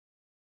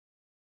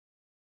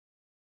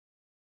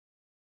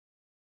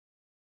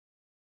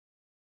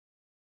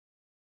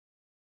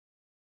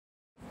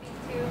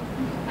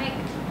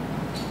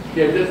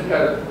Yeah, just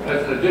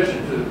as an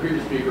addition to the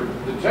previous speaker,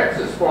 the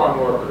Texas farm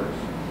workers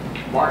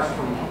marched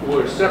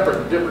were separate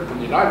and different from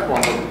the United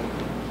Farm Workers,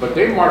 but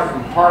they marched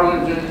from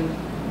Harlingen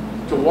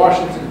to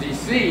Washington,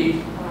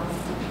 D.C.,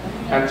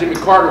 and Jimmy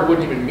Carter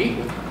wouldn't even meet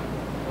with them.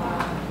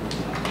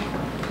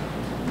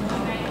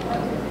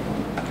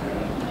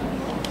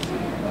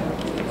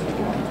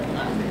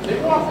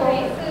 They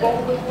walked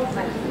both with one.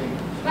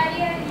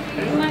 Maria,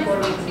 you want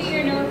to speak to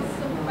your notes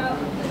about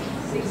the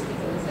 60s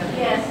and 70s?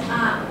 Yes,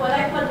 what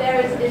I put there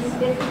is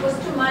if it was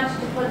too much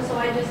to put, so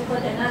I just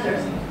put another.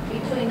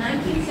 Between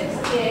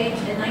 1968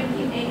 and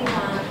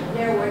 1981,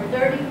 there were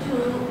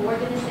 32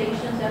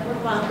 organizations that were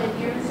founded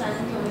here in San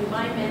Antonio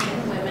by men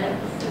and women,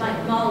 like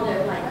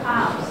Mulder, like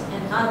Hobbs,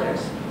 and others.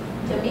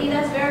 To me,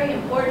 that's very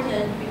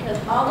important because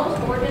all those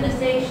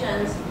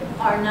organizations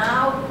are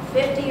now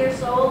 50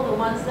 years old, the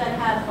ones that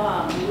have,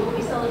 we will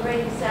be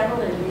celebrating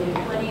several in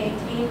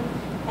 2018,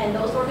 and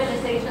those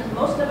organizations,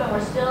 most of them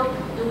are still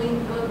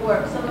doing good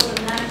work, some of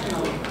them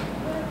national.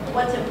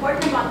 What's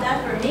important about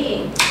that for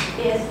me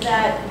is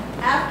that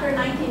after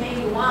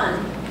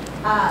 1981,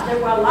 there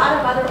were a lot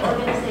of other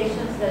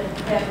organizations that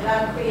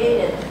got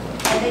created,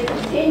 and they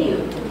continue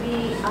to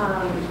be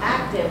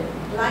active,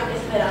 like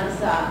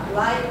Esperanza,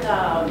 like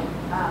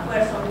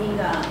Fuerza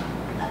Unida,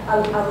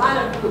 a lot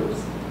of groups.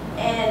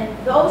 And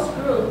those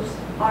groups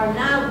are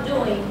now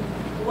doing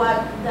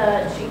what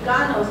the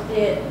Chicanos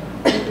did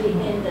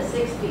in the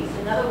 60s.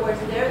 In other words,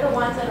 they're the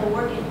ones that are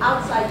working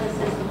outside the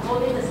system,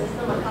 holding the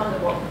system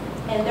accountable.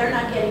 And they're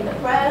not getting the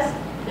press,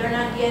 they're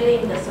not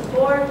getting the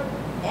support.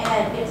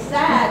 And it's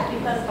sad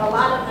because a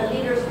lot of the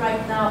leaders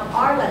right now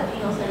are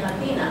Latinos and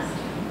Latinas.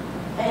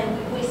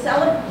 And we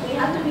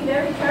have to be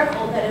very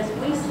careful that as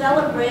we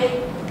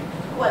celebrate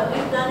what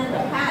we've done in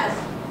the past,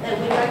 that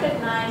we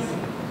recognize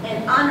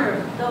and honor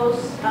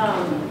those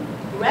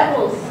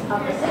rebels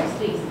of the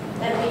 60s,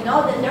 that we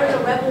know that they're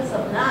the rebels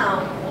of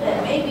now,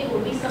 that maybe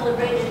will be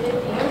celebrated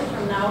 50 years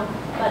from now,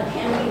 but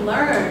can we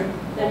learn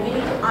that we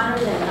need to honor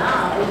them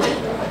now, we need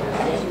to do what they're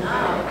saying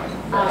now.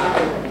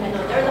 You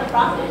know, they're the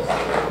prophets.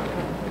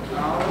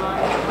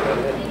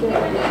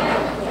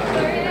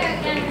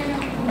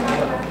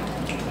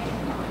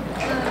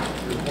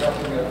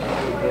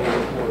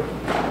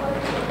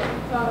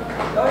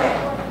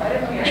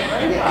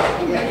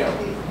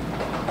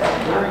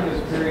 During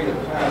this period of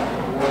time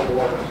from World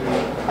War II,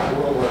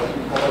 World War II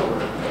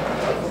forward,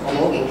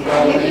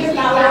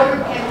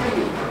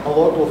 a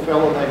local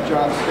fellow named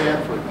John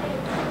Stanford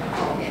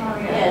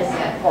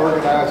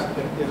organized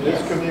in this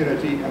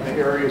community and the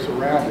areas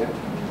around it,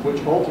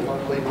 which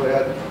ultimately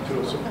led to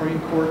a Supreme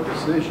Court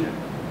decision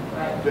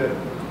that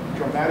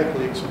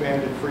dramatically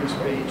expanded free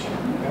speech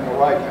and the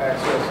right to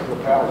access to the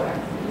ballot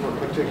for a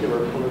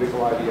particular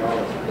political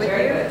ideology. What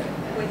year?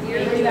 What year?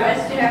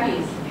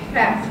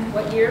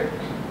 What year?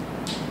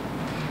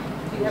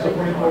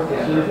 Supreme Court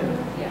decision?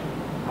 Yeah.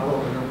 I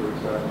don't remember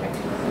exactly.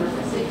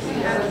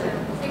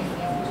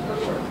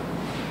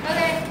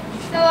 Okay,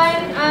 so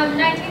in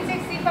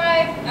 1965,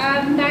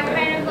 that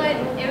kind of like,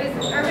 it was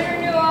urban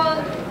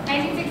renewal.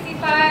 1965,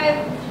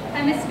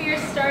 Hemisphere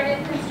started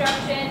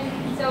construction.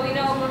 So we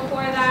know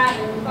before that,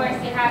 of course,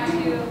 they had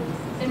to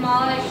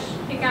demolish,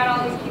 kick out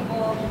all these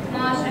people,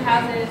 demolish the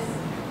houses,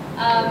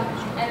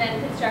 and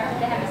then construct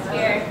the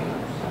Hemisphere.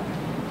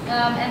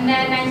 And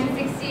then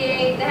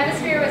 1968, the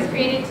Hemisphere was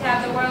created to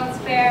have the World's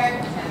Fair.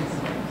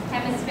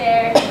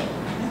 Hemisphere.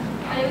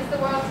 And it was the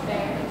World's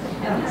Fair.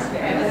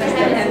 Hemisphere.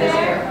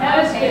 Hemisphere.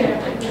 That's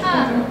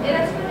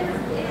what it is.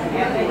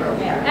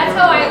 That's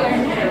how I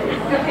learned it.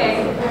 Okay.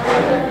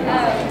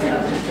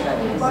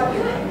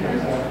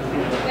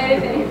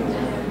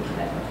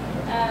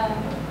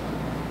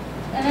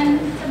 And then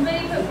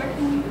somebody put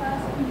working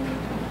class communities.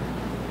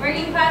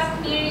 Working class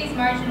communities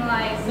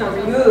marginalized. No,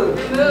 removed.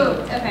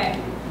 Removed. Okay.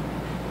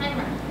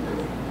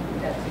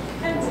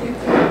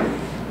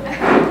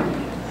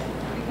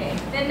 Okay.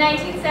 Then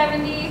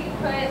 1970,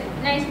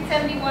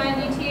 1971,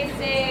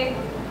 UTSA.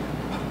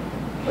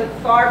 Put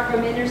far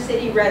from inner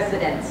city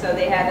residents. So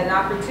they had an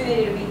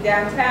opportunity to be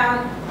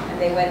downtown, and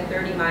they went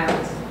 30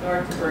 miles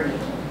north to Bernie.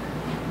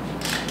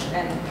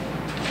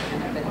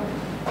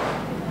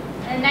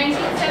 In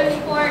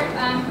 1974,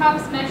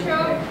 Cops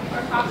Metro,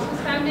 or Cops, was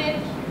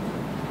founded.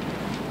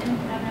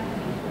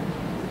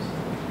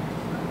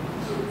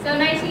 So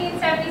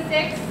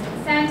 1976,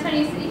 San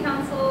Antonio City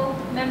Council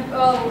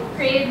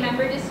created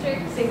member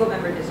districts. Single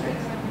member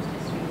districts.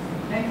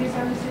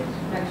 1976?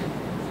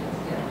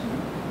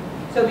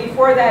 So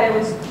before that, it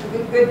was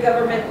good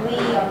government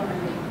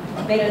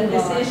league, making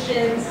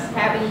decisions,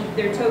 having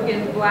their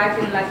token Black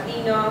and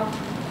Latino,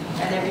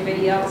 and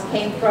everybody else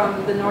came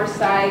from the north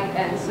side,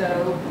 and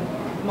so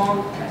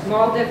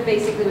Maldiv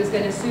basically was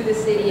going to sue the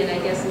city, and I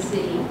guess the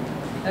city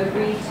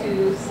agreed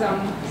to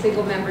some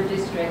single member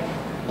district.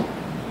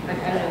 I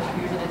don't know if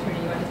you're an attorney,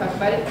 you want to talk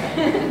about it?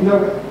 No,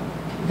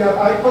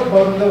 I put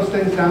both of those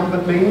things down,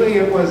 but mainly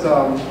it was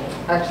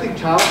actually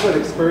childhood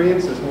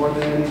experiences more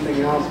than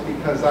anything else,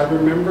 because I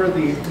remember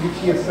the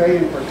UTSA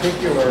in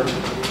particular.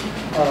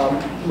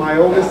 My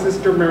oldest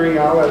sister, Mary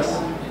Alice,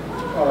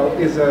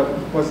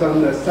 was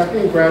on the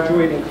second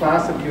graduating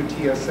class of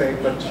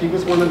UTSA, but she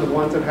was one of the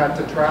ones that had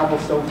to travel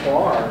so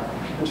far.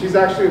 And she's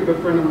actually a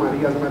good friend of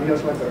Maria's.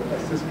 Maria's like a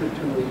sister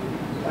to me.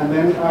 And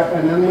then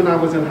when I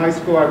was in high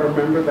school, I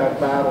remember that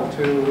battle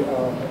too,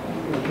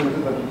 into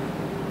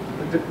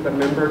the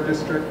member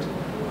district.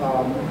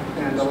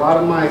 And a lot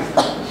of my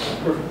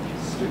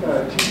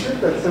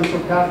teachers at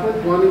Central Catholic,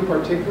 one in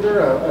particular,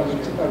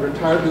 a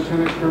retired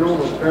lieutenant colonel,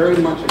 was very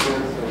much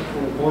against it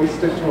and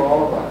voiced it to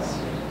all of us.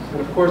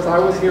 And of course, I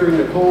was hearing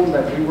at home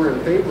that we were in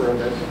favor of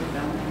it.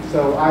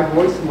 So I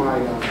voiced my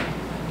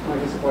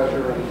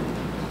displeasure, and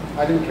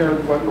I didn't care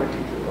what my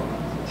teacher thought.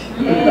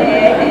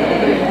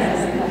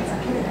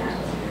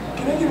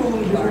 Can I give a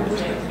little different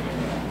perspective?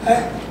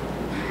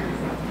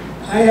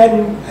 I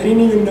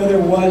didn't even know there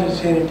was a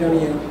San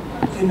Antonio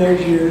in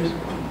those years.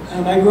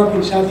 I grew up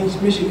in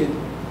southeast Michigan,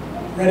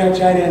 right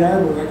outside Ann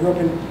Arbor. I grew up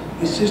in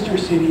the sister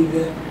city,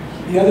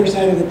 the other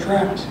side of the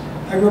tracks.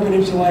 I grew up in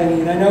Ypsilanti,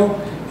 and I know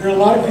there are a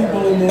lot of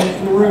people in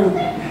the room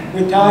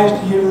with ties to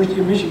the University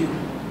of Michigan.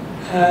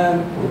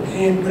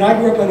 But I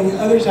grew up on the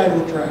other side of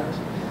the tracks.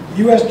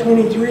 US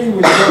 23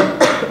 was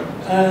built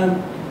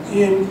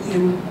in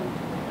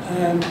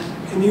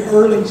the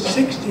early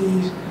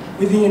 60s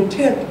with the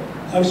intent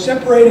of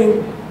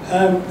separating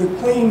the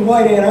clean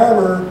white Ann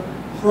Arbor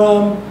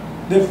from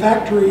the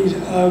factories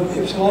of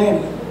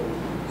Ypsilanti.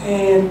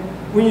 And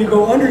when you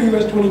go under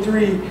US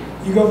 23,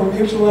 you go from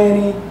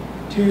Ypsilanti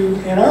to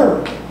Ann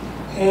Arbor.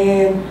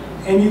 And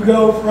you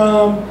go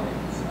from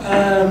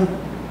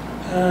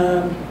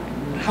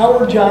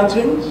Howard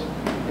Johnson's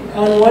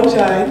on one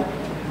side,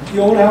 the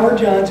old Howard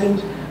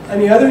Johnson's, on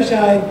the other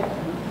side,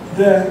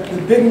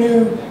 the big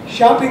new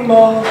shopping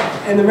mall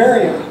and the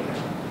Marriott,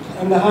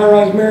 the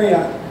high-rise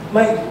Marriott.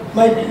 My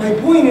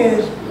point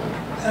is,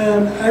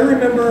 I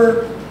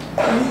remember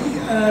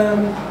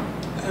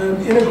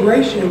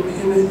integration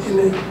in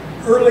the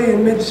early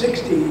and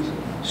mid-60s,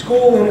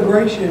 school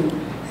integration,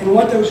 and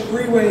what those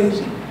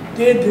freeways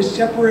did to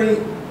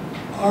separate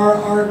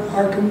our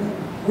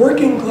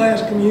working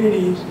class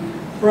communities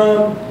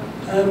from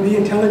the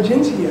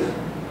intelligentsia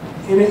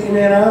in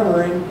Ann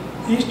Arbor, and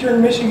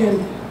Eastern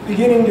Michigan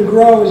beginning to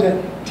grow as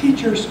a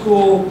teacher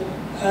school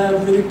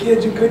for the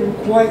kids who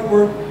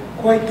weren't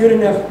quite good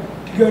enough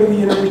to go to the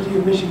University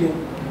of Michigan,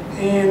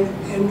 and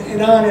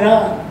on and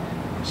on.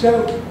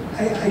 So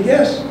I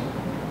guess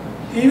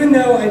even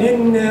though I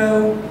didn't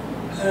know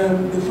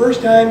the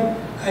first time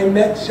I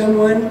met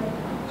someone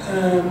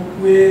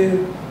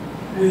with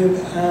a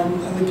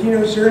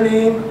Latino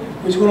surname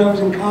was when I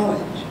was in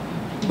college.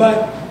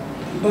 But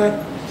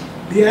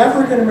the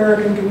African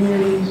American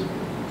communities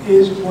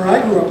is where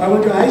I grew up. I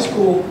went to high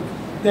school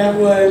that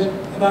was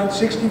about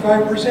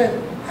 65%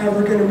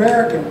 African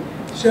American.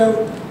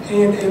 So,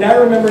 and I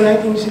remember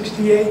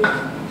 1968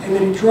 and the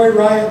Detroit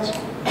riots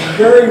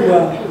very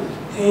well,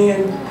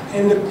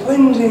 and the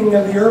cleansing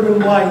of the urban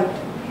blight,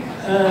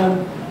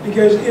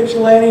 because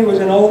Ypsilanti was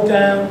an old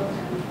town,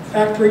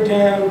 factory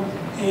town,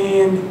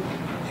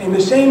 and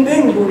the same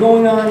things were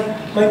going on.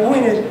 My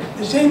point is,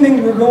 the same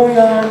things were going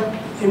on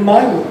in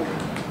my world.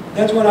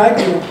 That's what I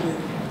grew up with.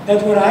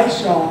 That's what I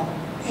saw.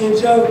 And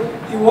so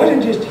it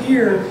wasn't just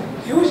here.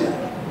 It was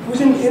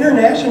an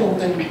international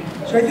thing.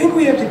 So I think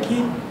we have to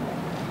keep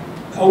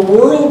a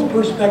world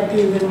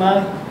perspective in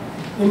mind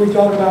when we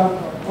talk about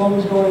what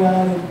was going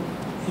on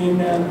in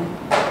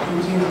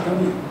San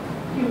Antonio.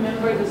 Do you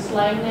remember the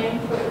slang name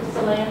for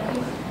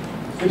Ypsilanti?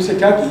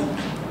 Ypsilanti?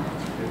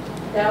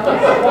 That was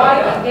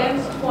white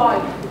against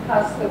white,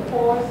 because the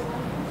force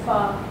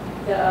from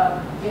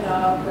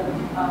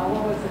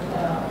what was it?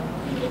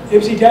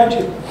 Ypsi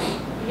Township.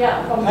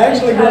 Yeah, from I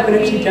actually grew up in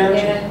Kentucky, Ypsi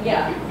Township. and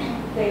yeah,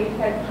 they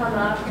had come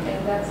up,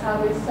 and that's how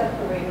they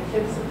separated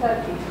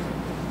Ypsilanti.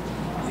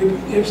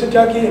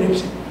 Ypsilanti and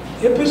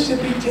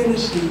Mississippi,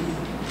 Tennessee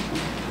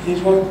is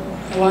what a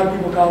lot of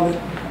people call it,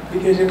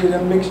 because it was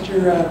a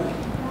mixture of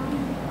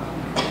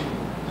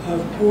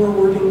poor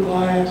working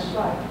class,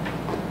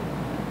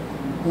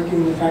 working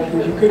in the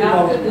factories. You couldn't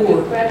call After it the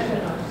poor. Depression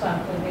or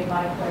something, they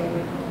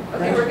migrated.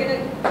 Okay, we're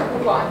gonna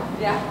move on.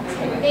 Yeah.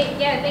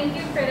 Thank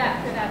you for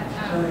that. Thank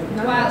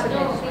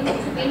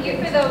you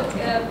for the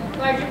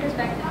larger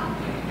perspective.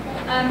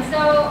 So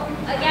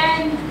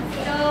again,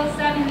 still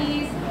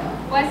 70s,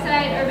 West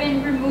Side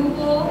urban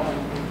removal.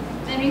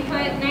 Then we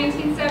put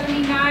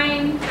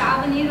 1979, the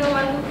Avenida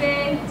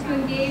Guadalupe to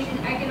engage in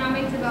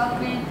economic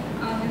development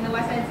in the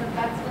West Side. So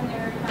that's when they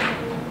were trying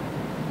to.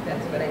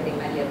 That's what I think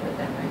Maria put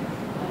that right.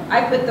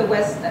 I put the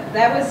West,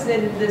 that was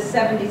in the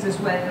 70s is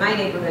when my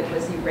neighborhood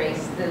was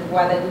erased, the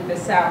Guadalupe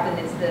South, and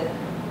it's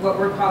what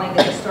we're calling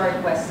the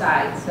historic West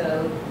Side.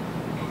 So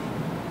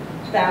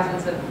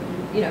thousands of,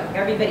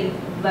 everybody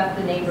left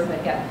the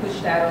neighborhood, got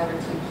pushed out over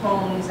to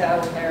Homes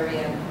out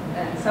area,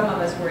 and some of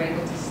us were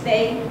able to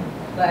stay,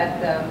 but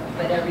the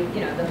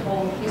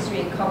whole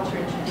history and culture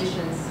and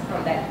traditions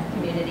from that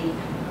community,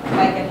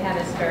 like in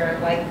Hannahsburg,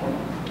 like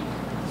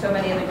so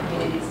many other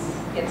communities,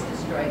 gets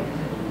destroyed in the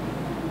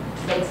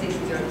late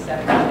 60s, early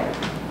 70s there.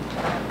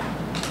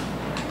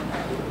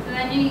 So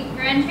then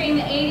we're entering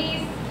the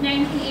 80s,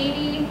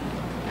 1980,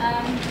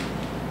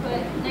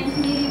 put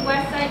 1980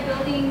 West Side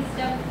buildings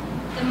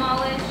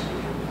demolished.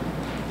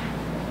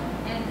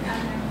 And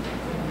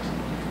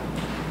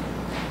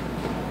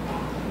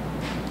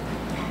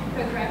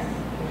for the rest.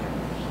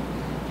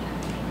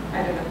 I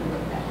don't know who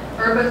wrote that.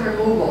 Urban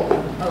removal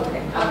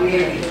Okay. of the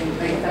 80s,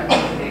 based on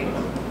mistakes.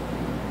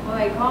 Well,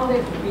 they called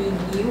it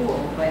renewal,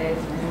 but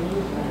it's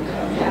removal.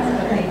 That's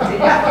what they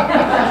did.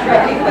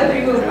 They put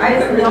remove, I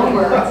put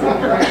renewal.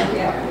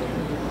 Yeah.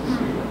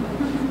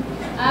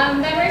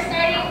 Then we're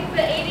starting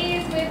the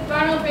 80s with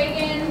Ronald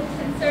Reagan,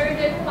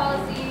 conservative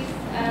policies,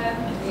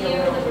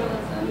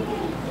 neoliberalism.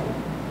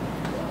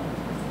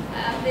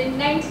 In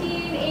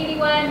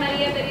 1981,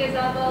 Maria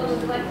Berriozabal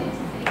was elected to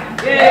city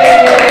council.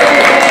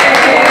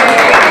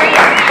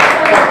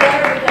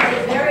 Because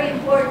it's very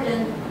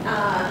important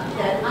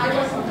that I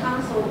was on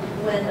council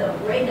when the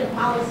Reagan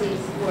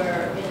policies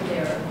were in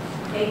their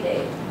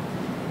heyday.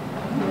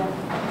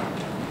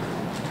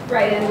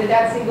 Right, and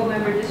without single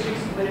member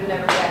districts, you would have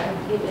never gotten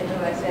given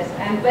OSS.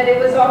 But it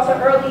was also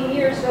early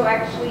years, so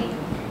actually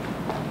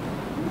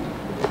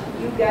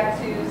you got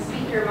to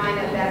speak your mind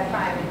at that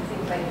time, it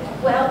seems like.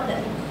 Well,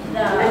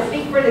 And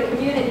speak for the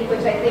community,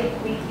 which I think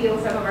we feel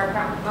some of our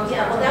most.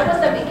 yeah, well, that was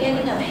the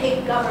beginning of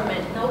hate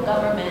government, no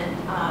government,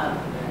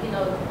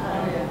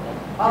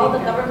 all the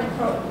government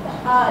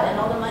HUD and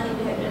all the money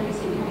we had been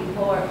receiving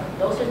before,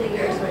 those are the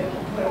years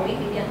where we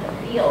began to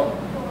feel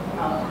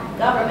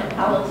government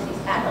policies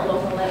at the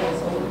local level,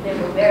 so they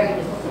were very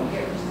difficult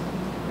years.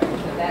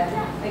 So that's,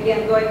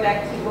 again, going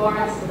back to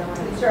Lauren's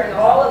concern,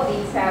 all of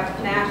these have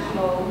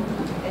national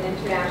and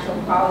international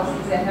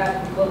policies that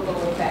have local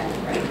effect,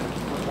 right?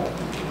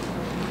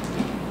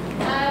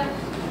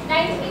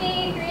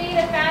 1983,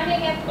 the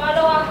founding of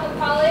Palo Alto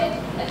College,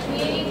 a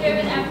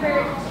community-driven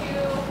effort to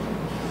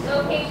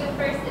locate the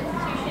first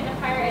institution of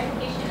higher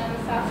education on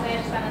the south side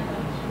of San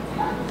Antonio.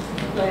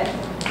 Go ahead.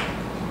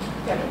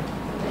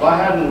 If I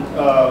hadn't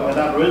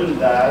not written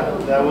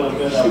that, that would have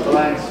been a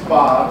blank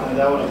spot, and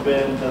that would have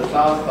been the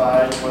south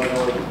side where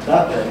there was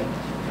nothing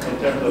in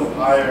terms of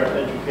higher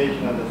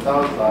education on the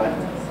south side.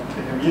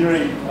 The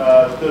community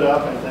stood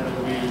up and said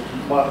we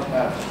must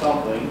have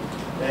something,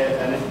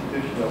 an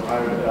institution of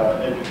higher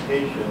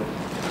education.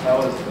 That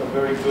was a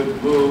very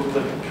good move.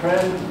 The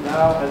trend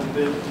now has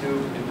been to,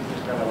 and this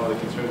is kind of one of the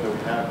concerns that we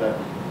have, that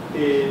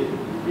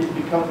it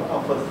becomes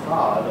a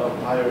facade of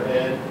higher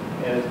ed,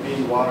 and it's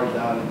being watered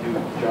down into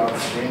job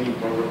training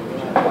programs,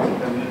 which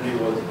the community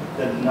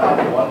did not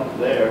want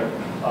there.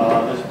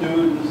 The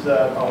students, I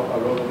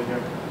wrote over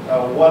here,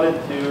 wanted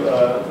to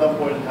at some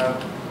point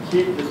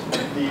keep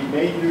the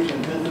majors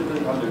and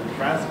disciplines on their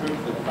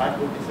transcripts. The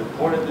faculty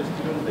supported the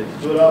students. They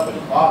stood up and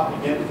fought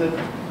against it,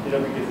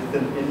 because it's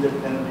an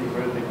independently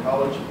accredited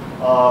college.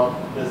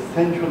 The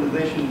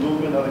centralization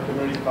movement of the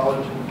community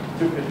college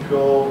took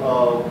control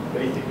of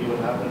basically what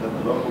happened at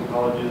the local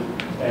colleges,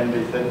 and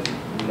they said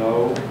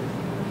no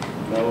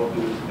to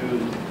the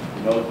students,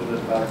 no to the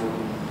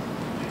faculty,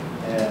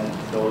 and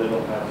so they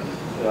don't have,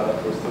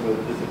 for some of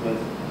the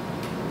disciplines,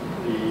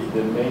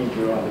 the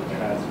major on the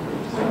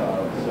transcripts.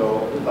 So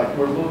it's like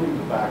we're moving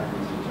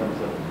backwards in terms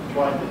of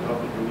trying to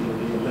help the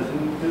community and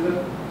listening to them.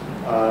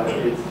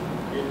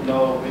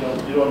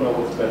 You don't know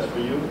what's best for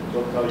you.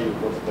 They'll tell you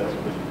what's best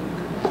for you.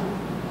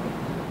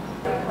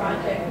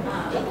 Project,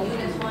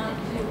 units 1 and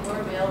 2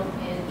 were built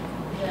in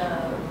the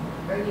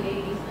early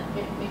 80s,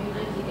 maybe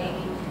late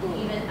 80s,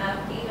 even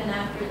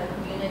after the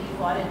community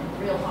fought it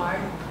real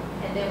hard.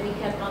 And then we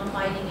kept on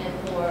fighting it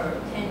for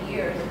 10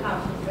 years. The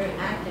cops was very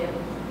active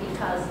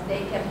because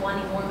they kept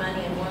wanting more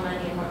money and more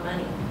money and more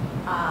money,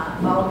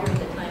 all during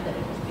the time that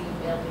it was being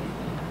built.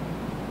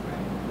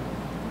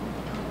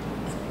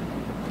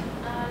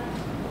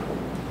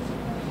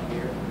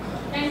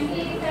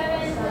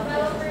 1987,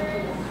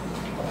 developers.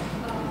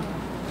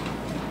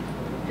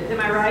 Am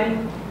I writing?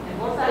 And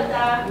what's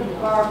that,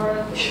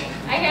 Barbara?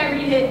 I can't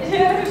read it.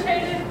 I'm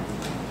trying to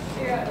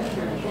figure out.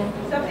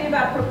 Something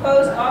about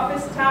proposed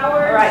office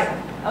towers. All right.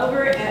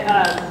 Over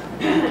at,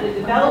 the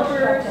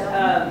developers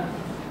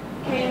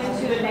came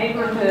into a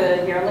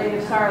neighborhood, your Lady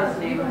of Sorrows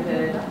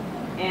neighborhood,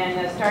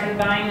 and started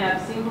buying up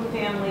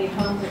single-family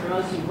homes that were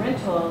mostly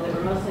rental, that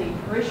were mostly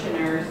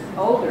parishioners,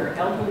 older,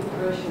 elderly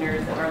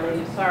parishioners of Our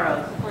Lady of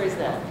Sorrows. Where is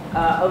that?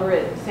 Over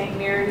at St.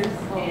 Mary's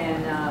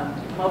and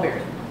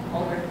Mulberry.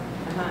 Older.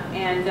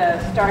 And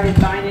started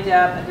buying it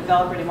up. A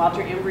developer named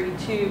Walter Embry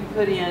too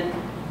put in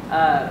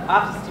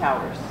office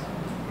towers.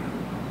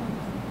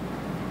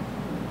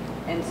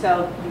 And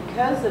so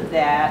because of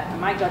that, I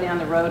might go down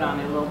the road on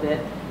it a little bit,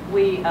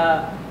 we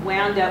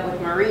wound up with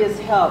Maria's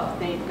help,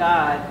 thank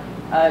God,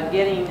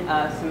 getting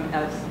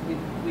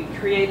we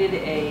created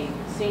a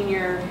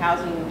senior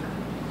housing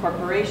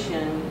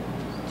corporation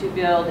to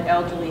build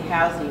elderly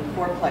housing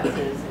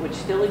fourplexes, which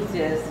still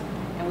exists.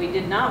 And we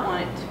did not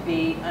want it to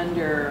be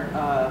under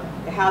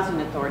the Housing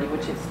Authority,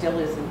 which it still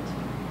isn't.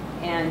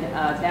 And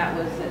that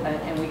was,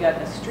 and we got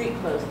a street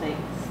closed,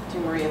 thanks to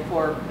Maria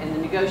for,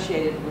 and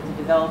negotiated with the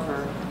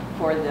developer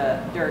for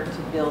the dirt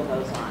to build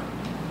those on.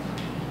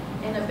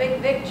 and a big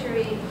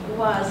victory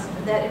was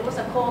that it was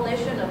a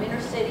coalition of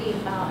inner city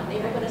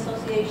neighborhood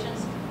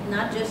associations,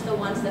 not just the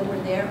ones that were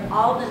there.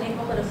 All the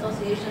neighborhood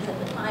associations at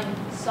the time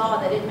saw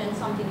that it meant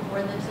something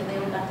for them, so they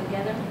all got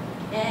together.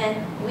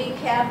 And we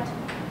kept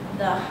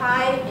the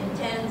high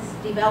intense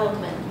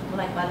development,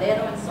 like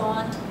Valero and so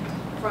on,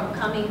 from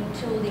coming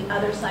to the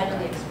other side of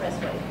the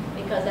expressway,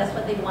 because that's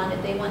what they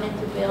wanted. They wanted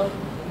to build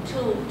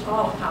 2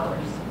 tall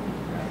towers.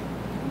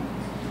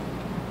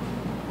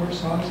 Where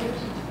Sauce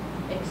is?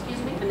 Excuse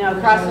me? No,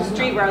 across the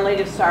street where Our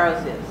Lady of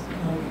Sorrows is,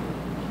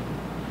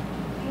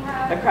 We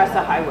have, across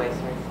the highway,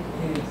 sorry.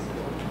 Yes.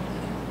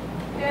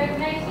 there's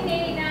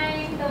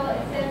 1989, so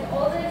it says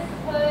oldest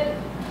hood,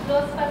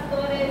 Los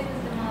Pastores is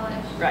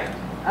demolished. Right.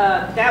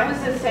 That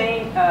was the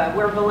same,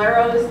 where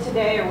Valero is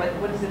today, or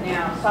what is it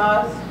now?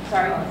 Saws,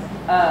 sorry.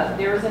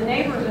 There was a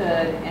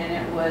neighborhood, and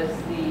it was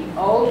the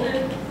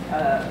oldest,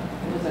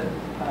 it was a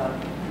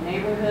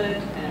neighborhood,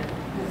 and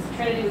because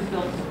Trinity was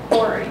built as a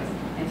quarry,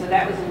 and so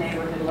that was a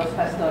neighborhood, Los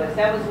Pastores.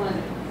 That was one of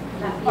the,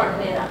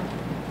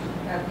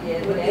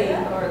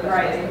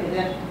 right,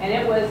 and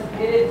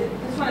it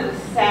is one of the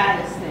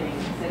saddest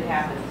things that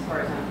happened as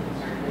far as I'm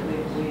concerned. That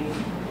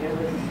it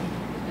was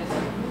just,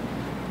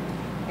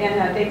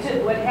 and they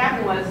took, what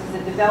happened was the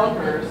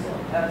developers,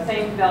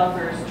 same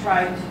developers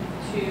tried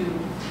to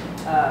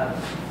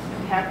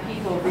have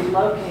people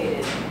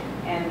relocated,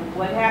 and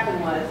what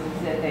happened was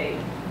is that they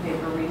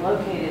were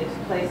relocated to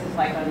places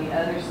like on the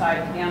other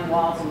side, down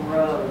Walsham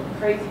Road,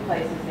 crazy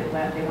places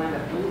that they wound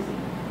up losing.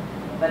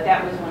 But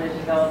that was when a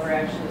developer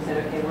actually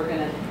said, okay, we're going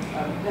to,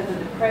 because of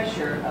the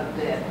pressure of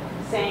the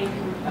same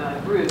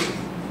groups,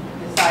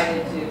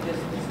 decided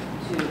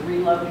to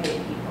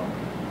relocate people.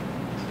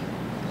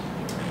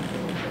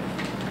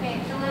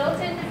 Okay, the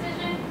Littleton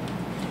decision.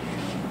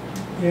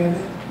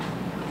 Yeah,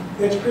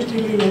 that's Christy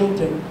Lee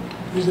Littleton.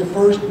 It was the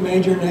first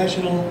major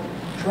national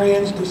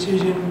trans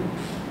decision.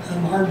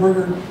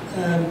 Hardberger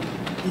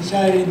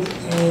decided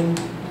and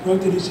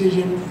wrote the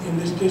decision in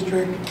this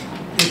district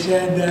that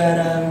said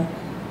that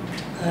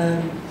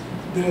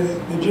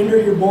the gender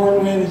you're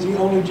born with is the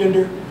only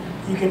gender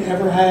you can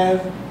ever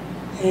have,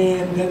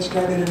 and that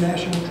started a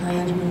national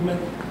trans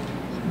movement.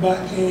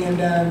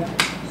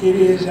 It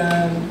is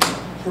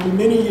for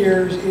many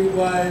years it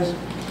was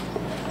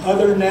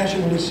other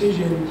national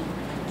decisions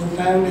were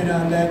founded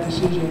on that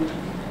decision,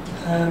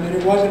 and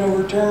it wasn't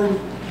overturned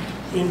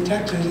in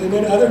Texas. And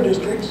then other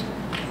districts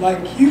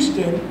like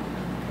Houston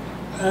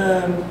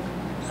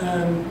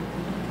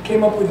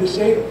came up with the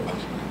same,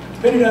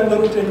 depended on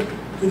Littleton,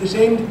 with the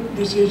same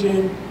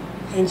decision.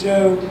 And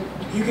so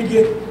you could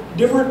get,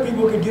 different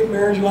people could get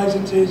marriage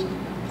licenses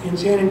in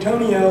San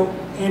Antonio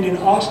and in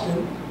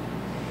Austin,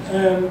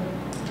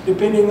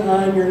 depending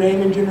on your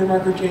name and gender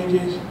marker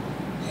changes.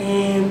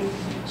 And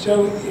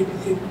so it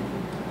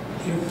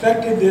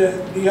affected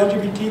the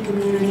LGBT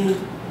community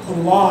a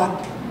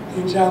lot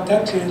in South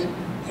Texas,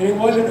 and it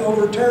wasn't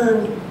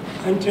overturned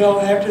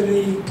until after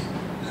the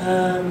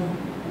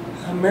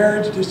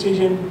marriage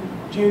decision,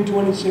 June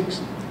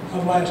 26th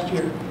of last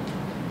year.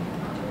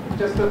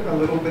 Just a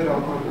little bit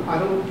on, I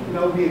don't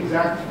know the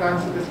exact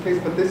facts of this case,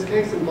 but this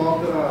case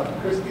involved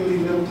Christy Lee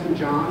Littleton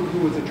John,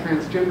 who was a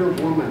transgender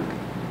woman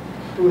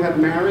who had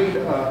married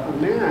a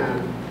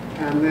man,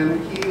 and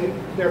then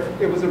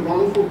it was a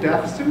wrongful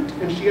death suit,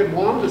 and she had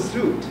won the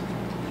suit.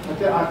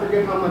 I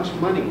forget how much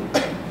money.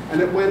 And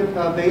it went,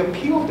 they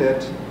appealed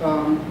it,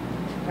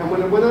 and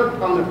when it went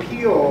up on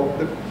appeal,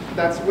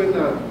 that's when,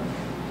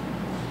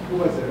 who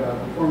was it, the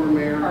former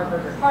mayor?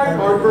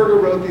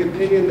 Hardberger wrote the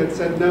opinion that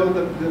said, no,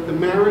 the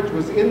marriage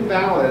was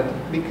invalid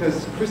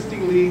because Christy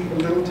Lee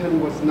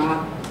Littleton was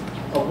not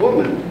a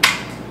woman,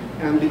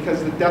 and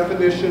because the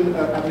definition,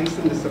 at least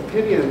in this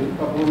opinion,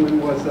 of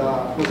woman was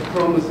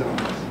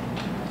chromosomes,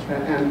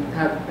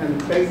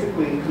 and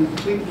basically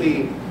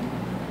completely,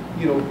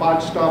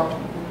 botched up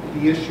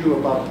the issue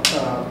about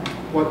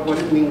what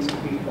it means to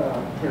be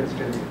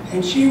transgender.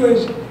 And she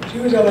was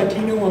a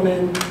Latino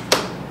woman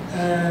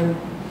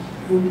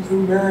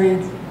who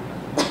married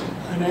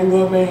an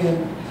Anglo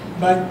man,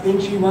 but then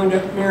she wound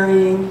up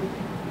marrying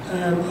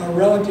a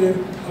relative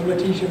of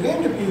Letitia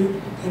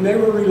Vanderpute, and they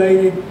were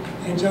related,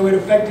 and so it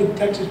affected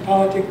Texas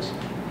politics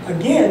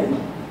again,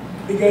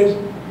 because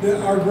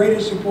our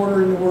greatest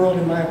supporter in the world,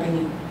 in my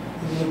opinion,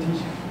 is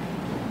Letitia.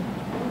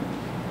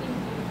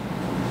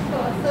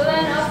 Cool. So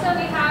then also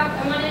we have,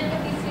 I wanted to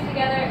put these two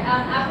together,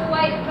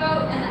 Applewhite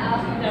vote and the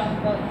Alphendale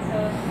vote. So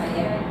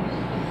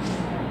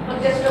Well,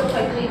 just real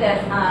quickly that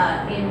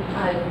in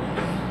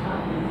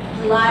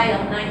July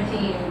of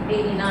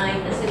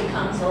 1989, the city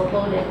council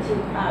voted to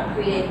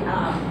create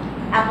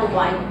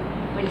Applewhite,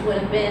 which would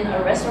have been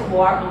a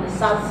reservoir on the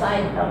south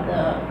side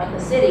of the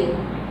city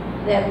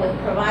that would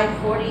provide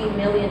 40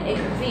 million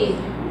acre feet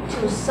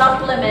to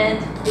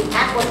supplement the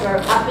aquifer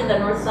up in the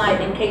north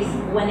side in case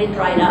when it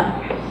dried up.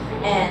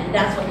 And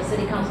that's what the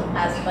city council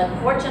passed. But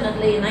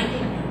fortunately,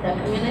 the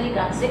community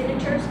got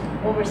signatures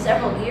over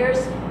several years,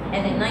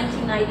 and in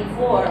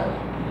 1994,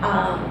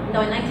 in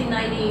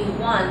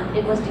 1991,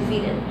 it was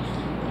defeated.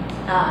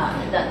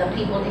 The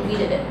people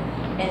defeated it.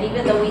 And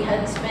even though we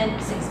had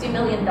spent $60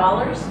 million,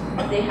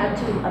 they had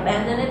to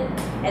abandon it.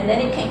 And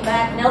then it came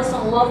back.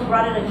 Nelson Wolf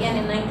brought it again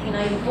in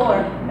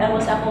 1994. That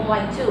was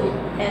Applewhite too.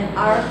 And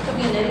our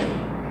community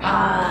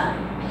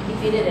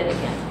defeated it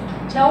again.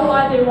 Tell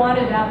why they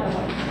wanted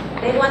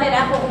Applewhite. They wanted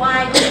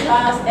Applewhite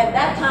because at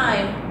that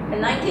time, in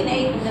the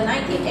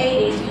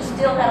 1980s, you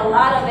still had a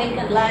lot of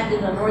vacant land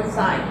in the north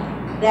side.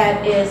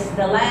 That is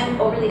the land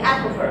over the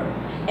aquifer.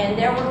 And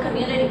there were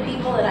community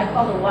people that I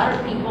call the water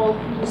people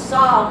who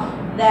saw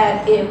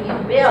that if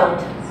you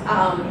built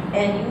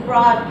and you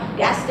brought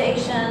gas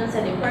stations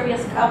and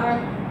impervious cover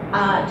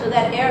to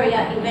that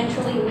area,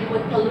 eventually we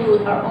would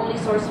pollute our only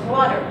source of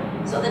water.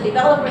 So the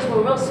developers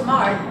were real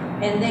smart,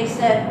 and they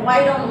said,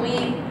 why don't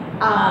we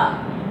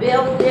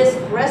build this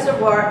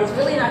reservoir? It's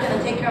really not going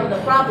to take care of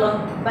the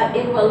problem, but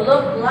it will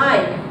look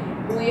like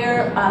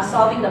we're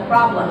solving the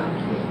problem.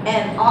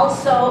 And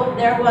also,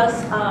 there was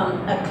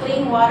a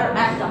Clean Water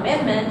Act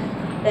amendment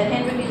that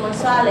Henry B.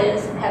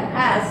 Gonzalez had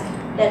passed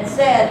that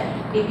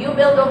said, if you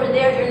build over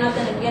there, you're not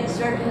going to get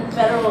certain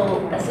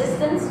federal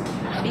assistance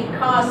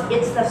because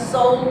it's the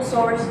sole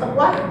source of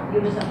water.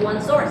 You just have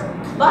one source.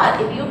 But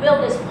if you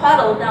build this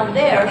puddle down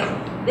there,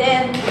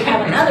 then you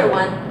have another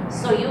one,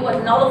 so you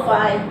would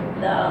nullify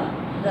the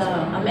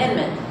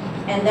amendment.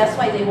 And that's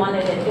why they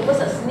wanted it. It was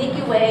a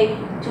sneaky way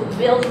to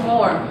build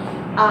more.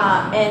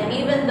 And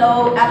even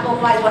though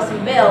Applewhite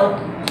wasn't built,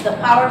 the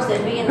powers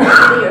that be in the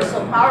city are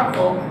so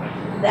powerful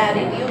that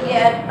if you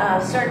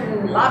get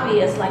certain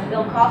lobbyists like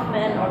Bill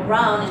Kaufman or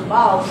Brown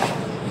involved,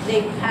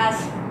 they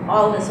pass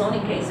all the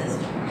zoning cases.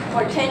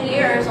 For 10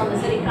 years on the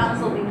city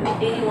council between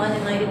 81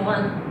 and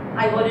 91,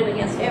 I voted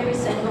against every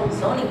single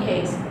zoning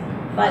case.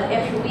 But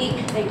every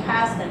week they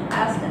passed and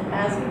passed and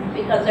passed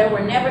because there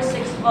were never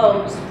 6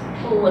 votes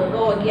who would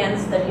go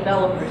against the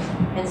developers.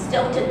 And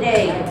still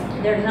today,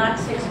 there are not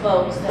 6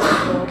 votes that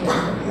would go against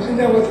them. Isn't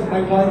that what the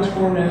pipeline's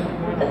for now?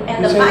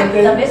 And the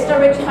Vista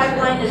Ridge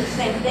pipeline is the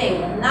same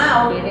thing.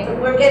 Now,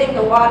 we're getting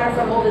the water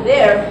from over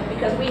there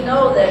because we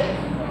know that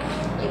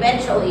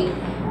eventually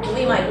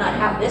we might not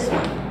have this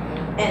one.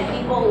 And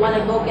people want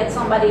to go get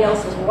somebody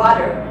else's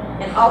water.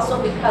 And also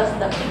because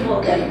the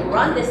people that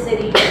run the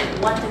city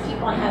want to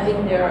keep on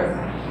having their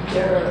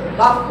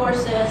golf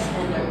courses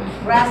and their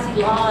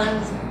grassy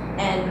lawns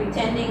and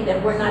pretending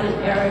that we're not an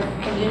arid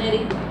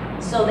community.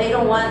 So they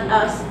don't want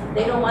us,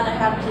 they don't want to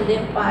have to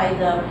live by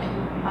the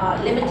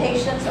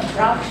limitations of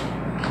drought.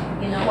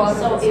 You know,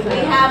 so if we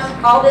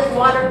have all this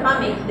water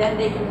coming, then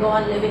they can go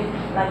on living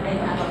like they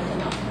have up to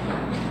now.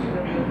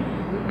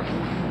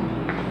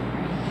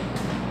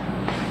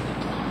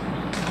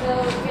 So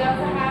we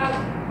also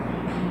have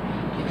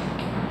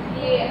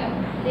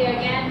the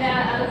agenda,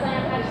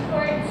 Alexander Patch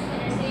Courts,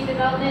 inner city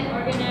development,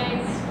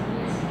 organized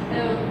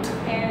the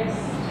repairs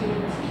to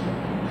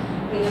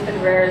Clean up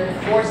and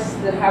reinforce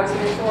the housing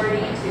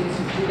authority to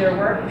do their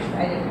work.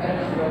 I don't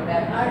know who wrote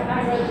that.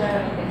 I wrote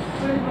that. It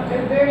was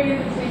a very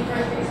interesting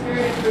first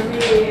experience for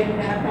me in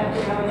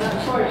Patrick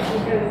Alexander Court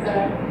because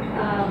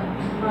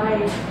my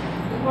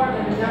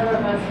department, a number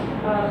of us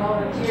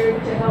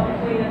volunteered to help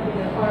clean up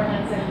the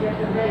apartments and get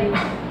them ready.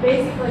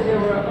 Basically, there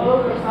were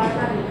over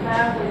 500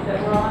 families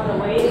that were on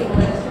the waiting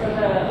list for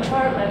the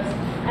apartments,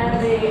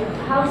 and the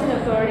housing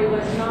authority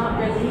was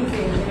not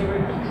releasing. They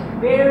were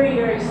very,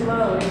 very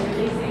slow in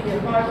releasing the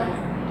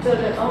apartments, so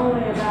that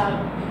only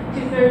about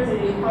 2/3 of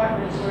the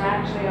apartments were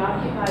actually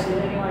occupied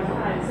at any one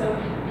time. So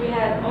we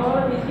had all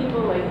of these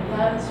people, like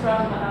nuns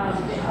from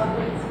the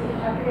public school,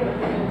 I forget what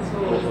they're in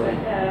schools, but,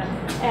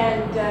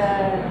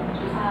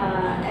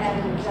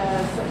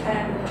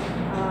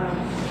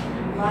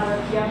 a lot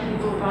of young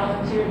people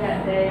volunteered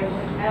that day,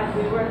 and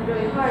we worked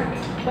really hard.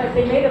 But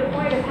they made a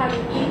point of having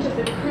each of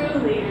the crew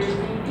leaders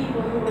be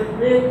people who had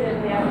lived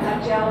in the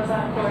Apache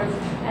Alazan courts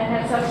and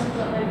had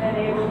subsequently been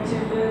able to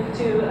move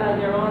to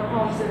their own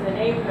homes in the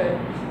neighborhood.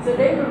 So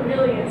they were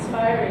really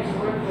inspiring to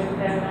work with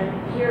them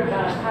and hear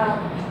about how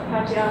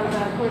Apache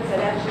Alazan courts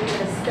had actually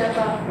been a step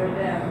up for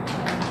them.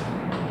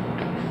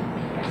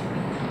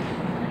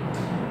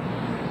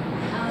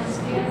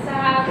 we also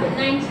have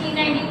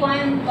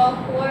 1991 Gulf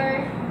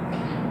War.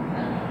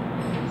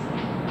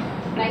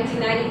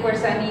 1994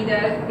 Sanida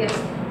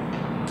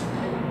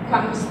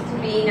comes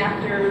to being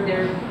after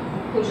they're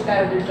pushed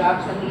out of their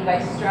jobs when Levi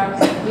Strauss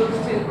moves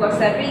to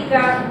Costa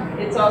Rica.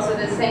 It's also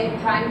the same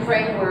time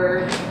frame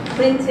where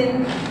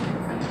Clinton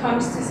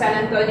comes to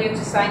San Antonio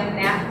to sign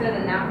NAFTA,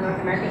 the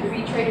North American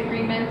Free Trade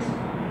Agreement.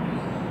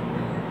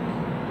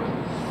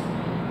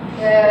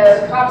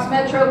 The Cops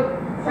Metro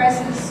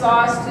presses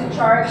laws to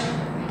charge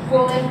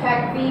full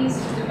impact fees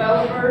to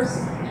developers.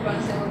 Do you want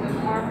to say a little bit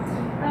more?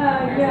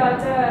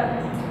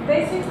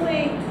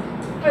 Basically,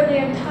 for the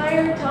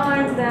entire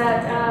time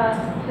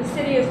that the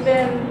city has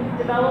been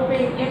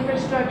developing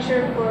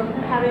infrastructure for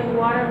having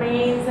water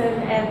mains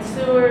and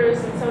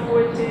sewers and so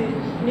forth to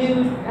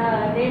new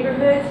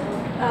neighborhoods,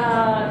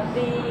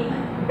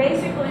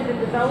 basically the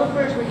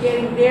developers were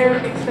getting their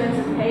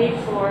expenses paid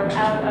for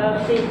out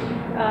of the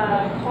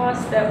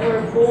costs that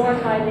were borne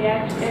by the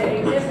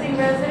existing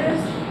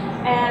residents.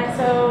 And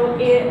so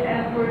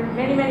for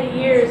many, many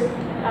years,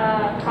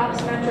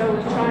 Cox Metro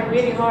was trying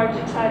really hard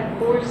to try to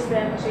force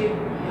them to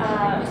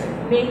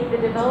make the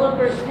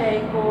developers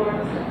pay for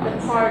the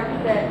part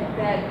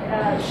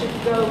that should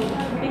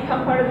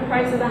become part of the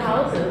price of the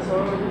houses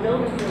or the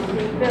buildings that were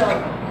being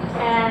built.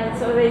 And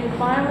so they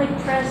finally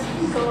pressed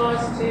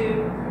SOS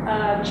to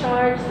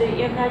charge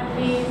the impact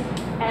fees,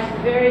 and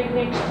the very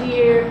next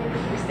year,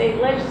 the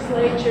state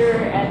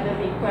legislature, at the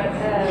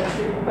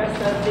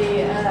request of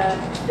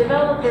the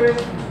developers,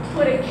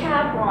 put a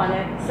cap on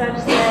it,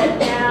 such that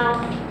now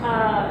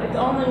it's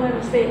only when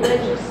the state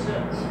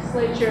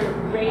legislature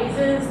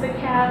raises the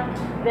cap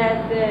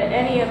that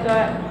any of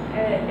that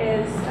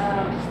is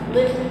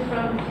lifted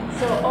from.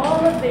 So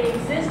all of the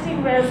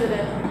existing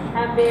residents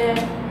have been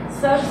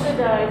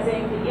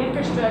subsidizing the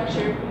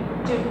infrastructure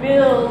to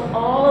build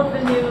all of the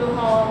new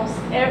homes,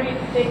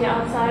 everything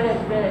outside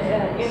of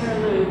the inner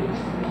loop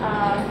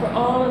for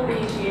all of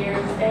these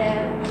years,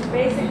 and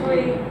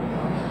basically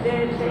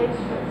they're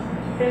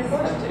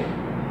forced to.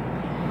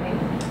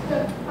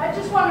 I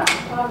just want to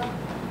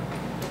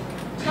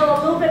tell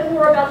a little bit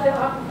more about the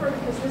aquifer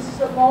because this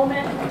is a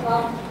moment.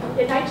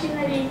 In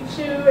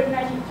 1992 and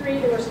 93,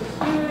 there was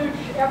a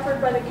huge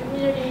effort by the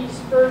community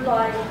spurred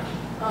by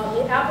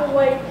the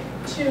Applewhite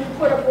to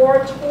put a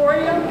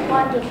moratorium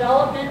on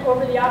development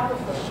over the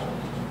aquifer.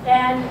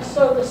 And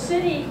so the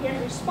city, in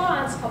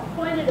response,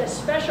 appointed a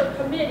special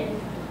committee,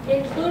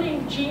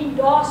 including Gene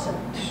Dawson.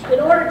 In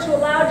order to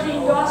allow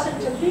Gene Dawson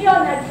to be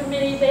on that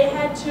committee, they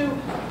had to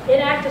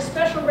enact a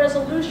special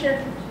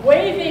resolution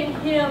waiving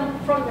him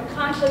from the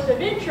conflict of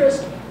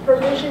interest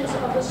provisions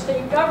of the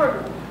state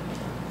government.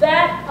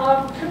 That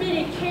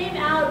committee came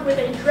out with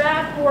a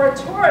draft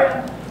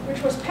moratorium,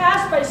 which was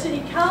passed by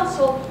city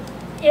council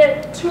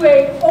to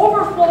an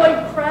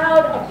overflowing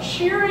crowd of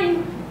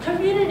cheering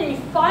community.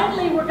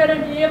 Finally, we're going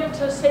to be able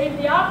to save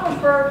the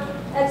aquifer,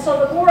 and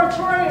so the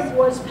moratorium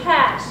was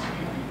passed.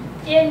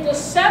 In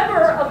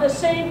December of the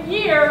same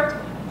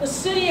year, the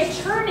city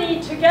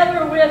attorney,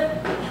 together with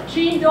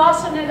Gene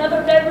Dawson and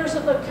other members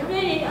of the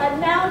committee,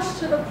 announced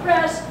to the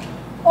press,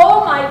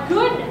 "Oh my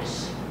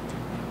goodness,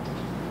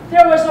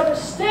 there was a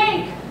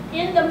mistake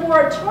in the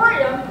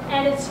moratorium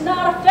and it's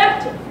not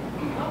effective.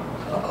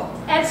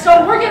 And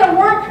so we're going to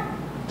work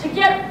to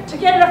get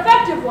an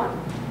effective one."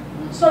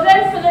 So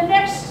then for the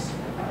next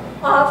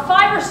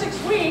 5 or 6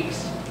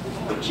 weeks,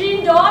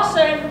 Gene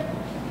Dawson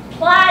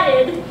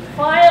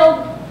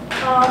filed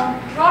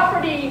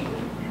property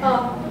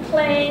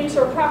claims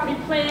or property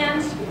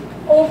plans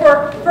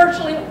over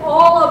virtually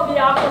all of the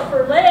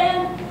aquifer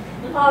land.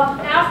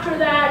 After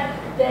that,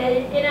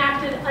 they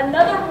enacted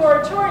another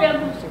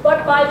moratorium,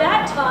 but by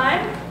that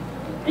time,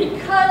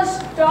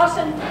 because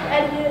Dawson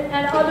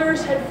and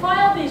others had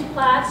filed these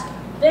plats,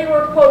 they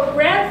were, quote,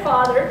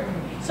 grandfathered,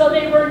 so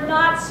they were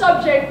not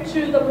subject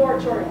to the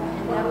moratorium.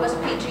 That was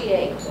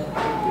PGA.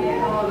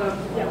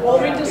 Yeah, well,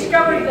 we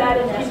discovered that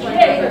in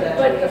PGA,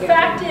 but the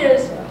fact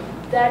is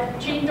that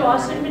Gene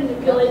Dawson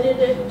manipulated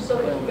it so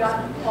that he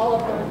got all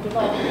of the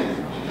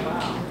development.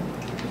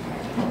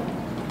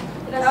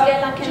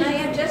 Graciela, can I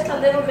add just a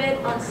little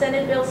bit on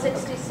Senate Bill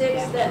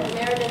 66 that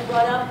Meredith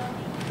brought up?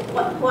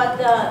 What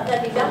the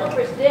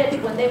developers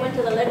did when they went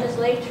to the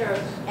legislature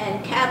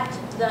and capped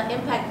the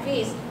impact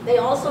fees, they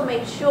also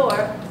made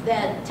sure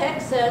that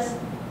Texas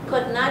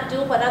could not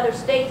do what other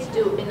states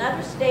do. In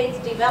other states,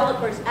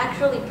 developers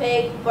actually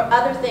pay for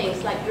other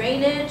things like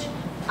drainage.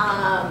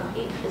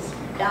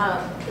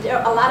 There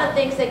are a lot of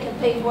things they can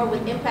pay for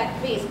with impact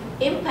fees.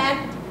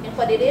 Impact, and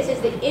what it is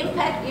the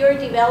impact your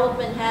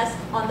development has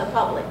on the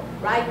public,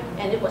 right?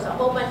 And it was a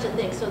whole bunch of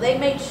things. So they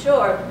made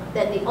sure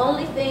that the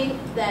only thing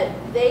that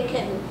they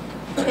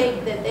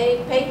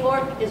pay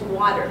for is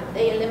water.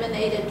 They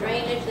eliminated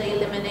drainage, they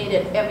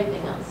eliminated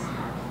everything else.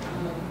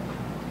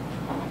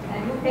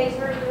 And who pays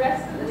for the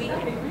rest of the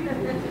stuff?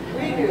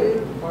 We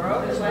do.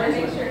 Just want to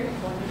make sure.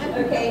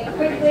 Okay,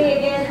 quickly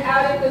again,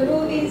 out of the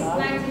movies,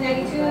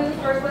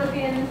 1992, first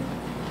lesbian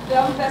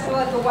film festival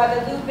at the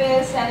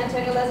Guadalupe, San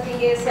Antonio Lesbian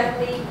Gay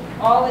Assembly,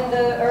 all in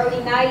the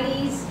early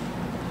 90s.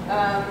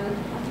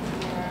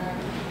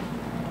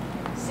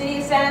 City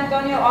of San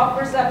Antonio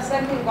offers up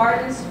Sunken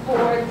Gardens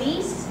for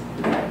lease.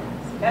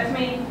 That's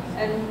me.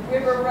 And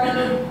River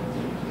Road.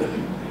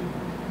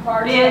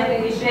 We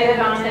bid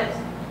on it,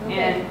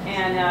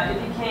 and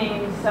it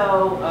became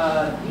so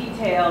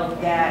detailed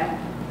that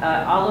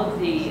all of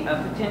the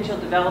potential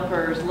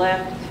developers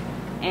left,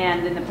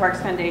 and then the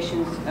Parks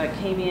Foundation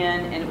came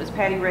in, and it was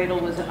Patty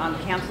Radel was on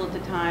council at the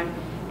time,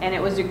 and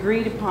it was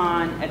agreed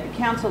upon at the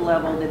council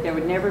level that there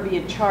would never be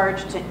a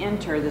charge to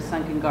enter the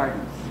Sunken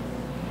Gardens.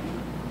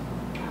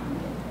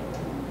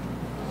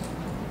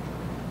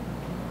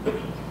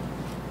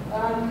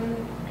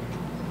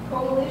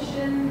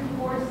 Coalition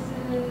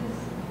forces,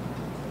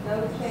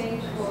 no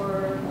change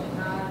for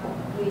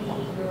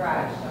Woody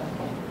Garage.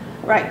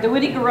 Right, the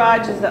Woody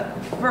Garage is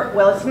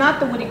well, it's not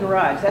the Woody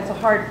Garage, that's a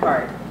hard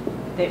part,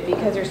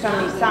 because there's so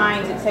many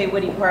signs that say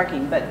Woody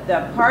parking, but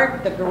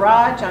the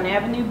garage on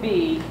Avenue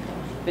B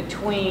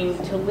between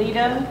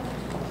Toledo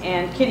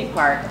and Kitty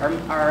Park, or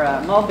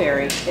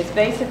Mulberry, is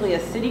basically a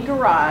city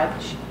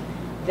garage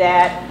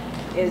that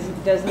is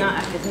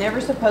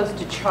never supposed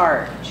to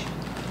charge.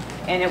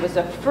 And it was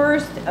the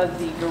first of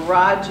the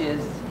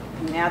garages,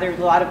 now there's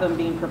a lot of them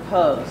being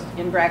proposed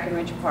in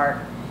Brackenridge Park.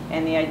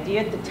 And the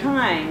idea at the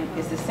time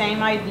is the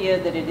same idea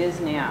that it is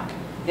now,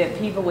 that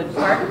people would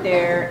park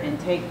there and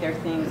take their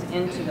things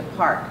into the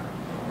park.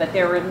 But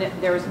there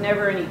was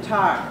never any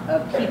talk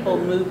of people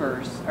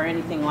movers or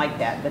anything like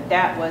that. But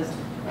that was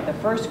the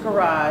first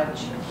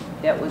garage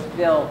that was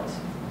built.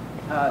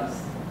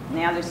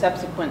 Now there's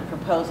subsequent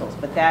proposals,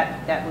 but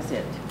that was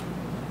it.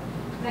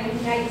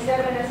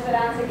 1997,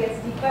 Esperanza gets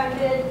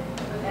defunded,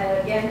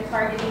 again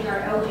targeting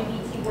our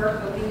LGBT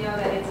work, but we know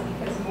that it's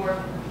because more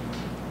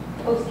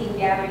hosting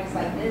gatherings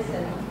like this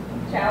and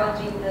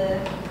challenging the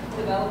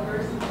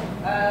developers.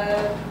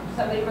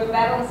 Somebody wrote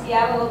Battle in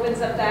Seattle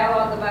opens up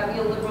dialogue about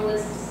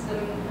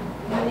neoliberalism,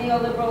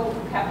 neoliberal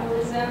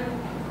capitalism.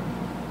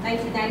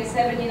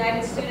 1997,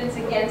 United Students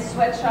Against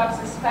Sweatshops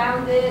is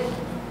founded.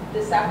 The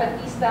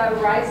Zapatista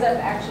Rise Up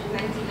Action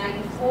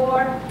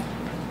 1994.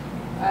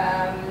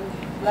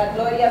 La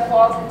Gloria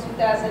falls in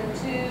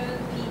 2002.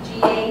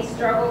 PGA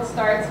struggle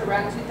starts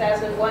around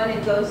 2001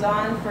 and goes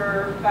on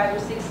for 5 or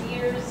 6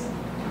 years.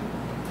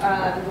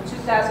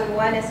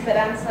 2001,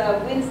 Esperanza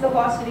wins the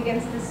lawsuit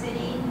against the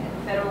city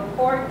in federal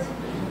court.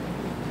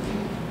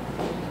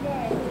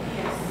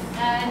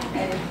 And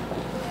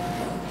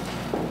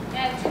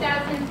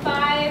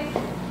 2005,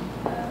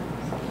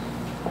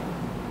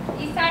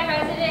 Eastside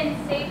residents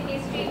save K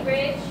Street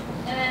Bridge,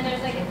 and then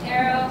there's like an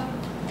arrow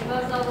that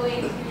goes all the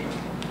way to this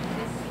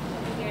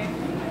here.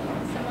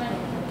 Someone,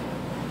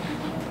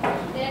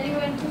 did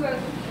anyone who wrote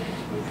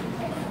this?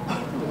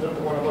 Is that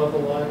the one above the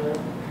line there?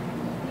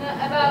 No,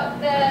 about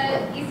the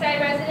Eastside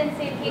residents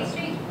save K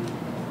Street?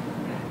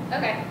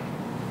 Okay.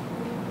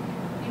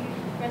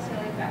 Press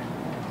really back.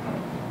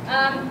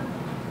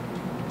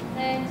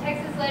 Then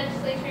Texas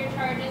legislature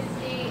charges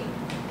state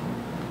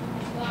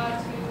law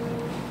to.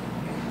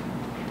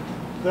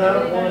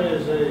 That one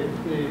is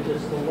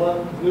it's the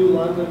New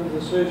London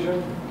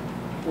decision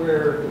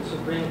where the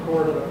Supreme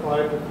Court on a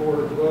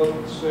 5-4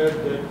 vote said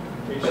that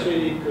a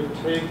city could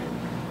take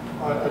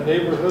a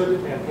neighborhood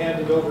and hand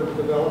it over to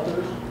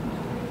developers.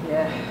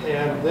 Yeah.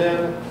 And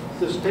then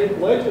the state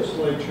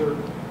legislature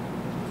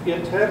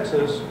in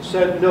Texas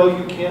said, no,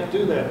 you can't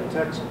do that in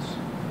Texas.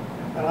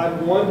 And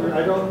I'm wondering,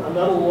 I'm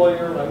not a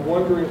lawyer, and I'm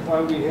wondering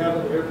why we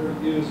haven't ever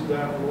used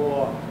that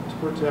law to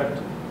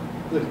protect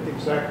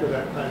exactly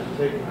that kind of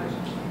taking.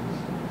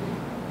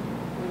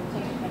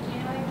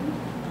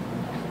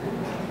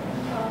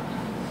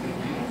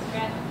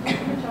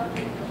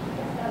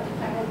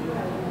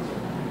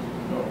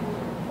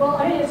 Well,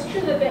 I mean, it's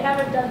true that they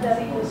haven't done that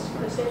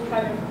the same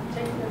kind of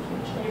taking the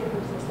huge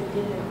neighborhoods as they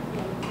did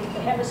in the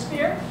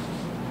hemisphere,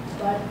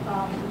 but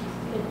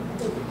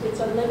it's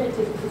a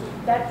limited,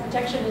 that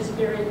protection is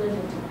very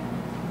limited.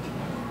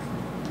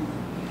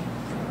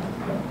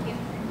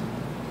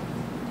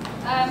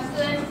 So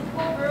then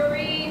Pool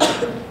Brewery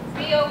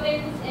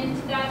reopens in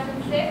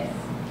 2006.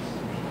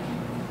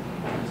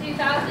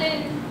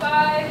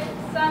 2005,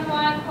 San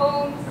Juan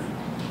Homes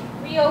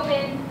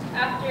reopened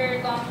after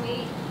a long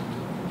wait.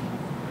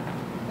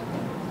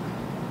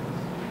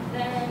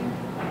 Then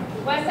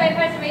Westside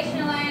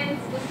Preservation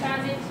Alliance was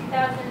founded in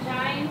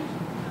 2009.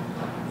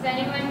 Does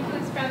anyone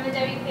who's from the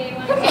WPA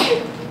want to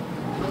say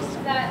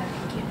that?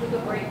 You took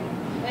a break.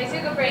 I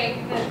took a break.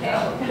 Okay.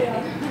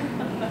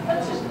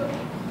 Let's just go.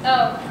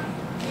 Oh.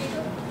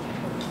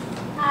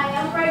 Hi,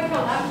 I'm Rachel.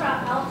 I'm from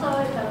also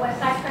in the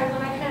Westside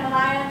Preservation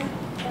Alliance.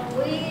 And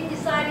we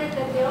decided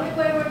that the only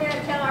way we're going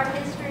to tell our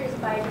history is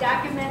by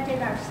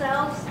documenting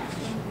ourselves.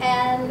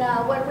 And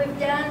what we've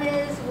done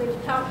is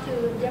we've talked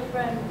to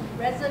different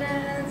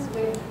residents.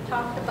 We've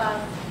talked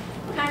about,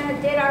 kind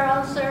of did our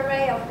own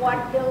survey of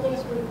what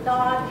buildings we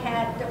thought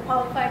had to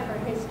qualify for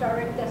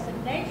historic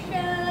designation,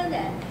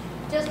 and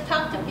just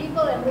talked to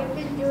people. And we've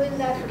been doing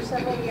that for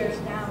several years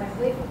now. And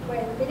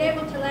we've been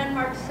able to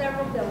landmark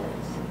several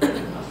buildings.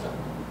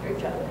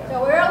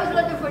 So we're always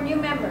looking for new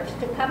members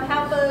to come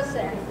help us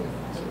and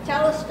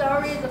tell us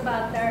stories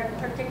about their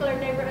particular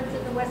neighborhoods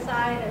in the West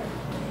Side and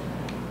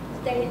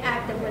staying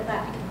active with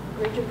that.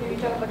 Rachel, can you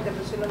talk about the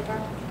Vasilla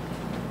Park?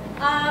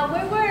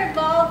 We were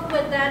involved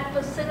with that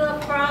Vasilla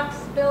Parks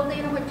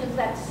building, which is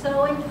that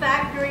sewing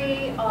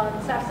factory on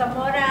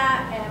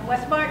Zarzamora and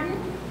West Martin.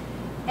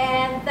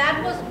 And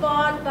that was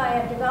bought by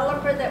a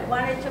developer that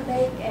wanted to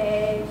make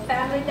a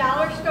Family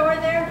Dollar store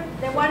there.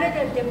 They wanted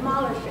to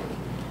demolish it.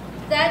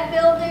 That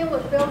building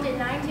was built in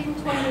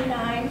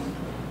 1929.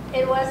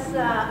 It was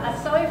a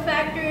sewing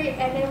factory,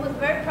 and it was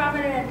very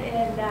prominent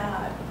in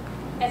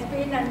as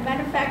being a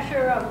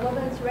manufacturer of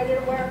women's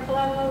ready-to-wear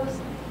clothes.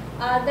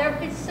 There have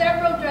been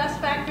several dress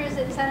factories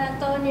in San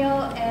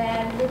Antonio,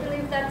 and we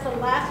believe that's the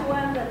last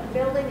one, but the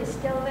building is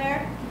still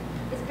there.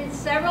 There's been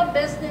several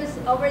businesses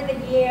over the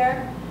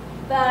year,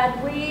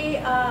 but we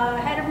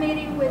had a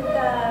meeting with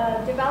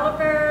the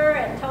developer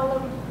and told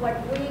them what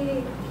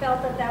we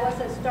felt that was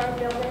a historic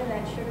building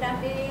that should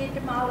not be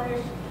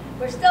demolished.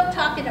 We're still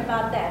talking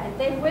about that. If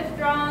they've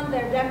withdrawn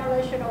their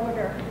demolition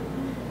order,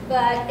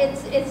 But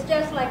it's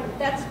just like,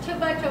 that's too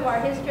much of our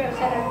history of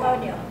San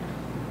Antonio.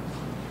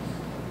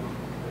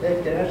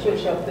 Hey, can I say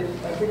something?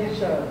 I think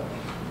it's a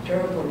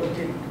terrible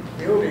looking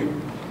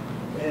building,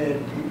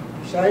 and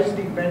besides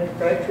the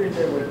manufacturing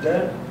that was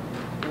done,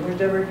 it was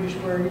never used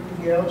for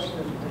anything else.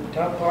 The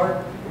top part,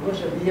 it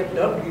was a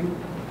VFW,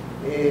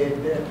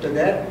 and after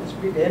that, it's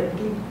been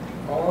empty.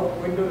 All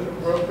windows are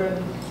broken,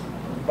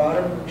 the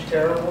bottom looks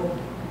terrible.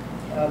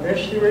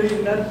 There's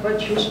really not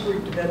much history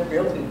to that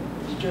building.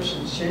 It's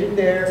just sitting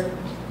there,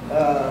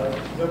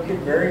 looking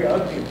very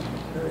ugly,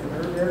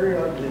 very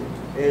ugly.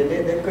 And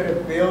they could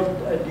have built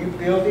a new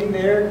building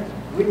there.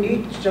 We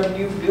need some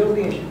new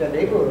buildings in the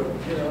neighborhood,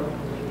 you know,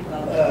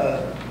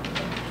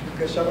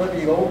 because some of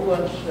the old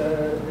ones,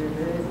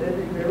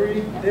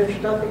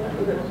 there's nothing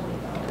to them.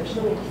 There's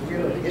no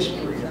real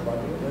history about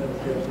it.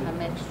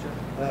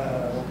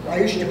 I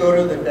used to go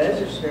to the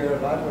dances there a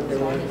lot when there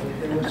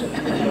was a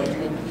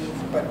VW,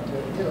 but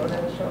you know,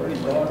 that's already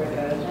gone. It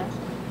has.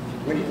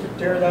 We need to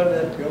tear down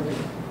that building.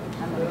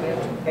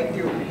 Thank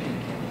you.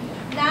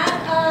 Not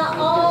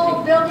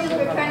all buildings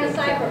we're trying to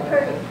cite are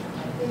pretty.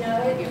 You know,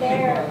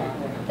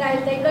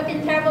 they look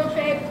in terrible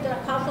shape. The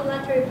cost a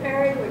lot to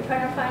repair it. We're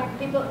trying to find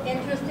people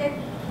interested.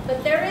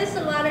 But there is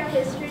a lot of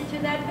history to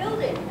that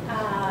building.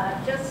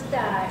 It's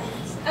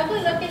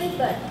ugly looking,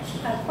 but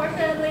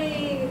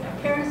unfortunately,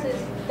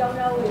 appearances don't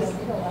always,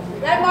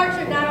 landmarks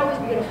are not always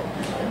beautiful.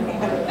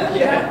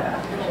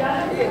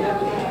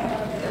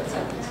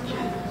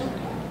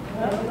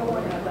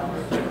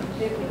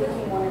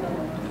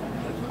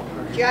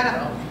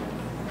 Gianna.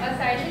 Oh,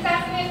 sorry, just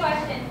asking me a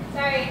question.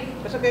 Sorry.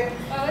 That's okay.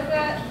 What was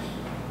that?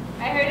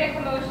 I heard a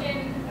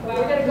commotion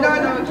about... No,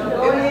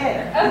 go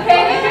ahead.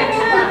 Okay.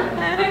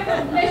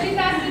 No, she's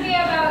asking me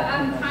about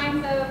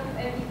times of,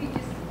 if you could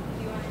just,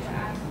 if you wanted to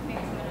ask,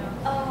 maybe someone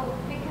else. Oh,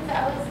 because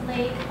I was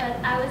late, but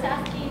I was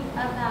asking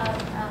about,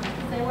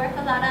 because I work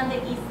a lot on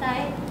the east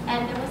side,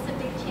 and there was a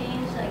big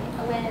change, like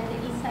when the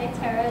East Side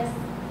Terrace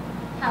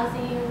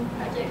housing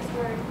projects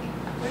were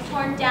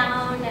torn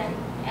down,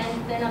 and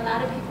then a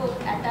lot of people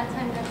at that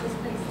time got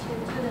displaced to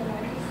the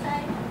northeast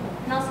side,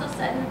 and also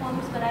Sutton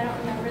Homes, but I don't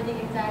remember the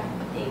exact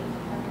date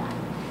of that.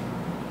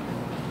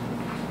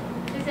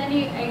 Is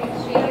any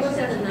That was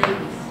in the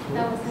 90s.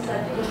 That was in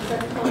the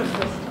Sutton Homes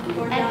was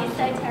torn and down. East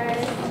Side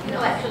Terrace. No,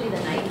 actually the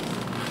 90s.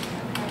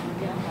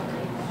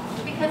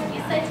 Because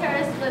East Side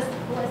Terrace was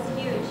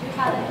huge. You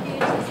had a huge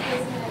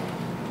displacement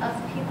of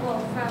people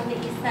from the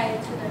east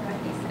side to the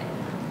northeast side.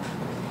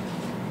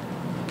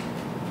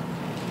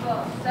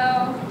 Cool. So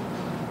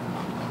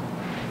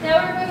now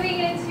we're moving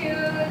into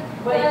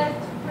the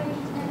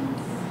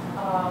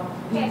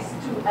These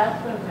two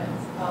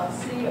acronyms,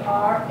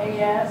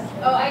 CRAS.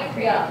 Oh, I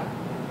agree. Yeah.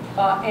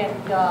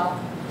 And I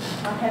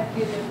have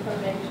given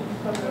information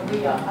from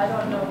Maria. I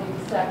don't know the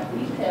exact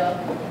detail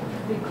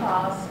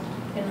because,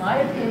 in my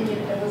opinion,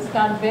 it was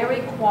done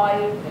very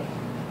quietly.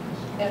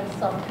 And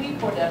some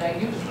people that are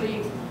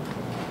usually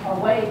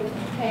awake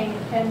and paying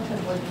attention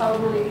were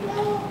totally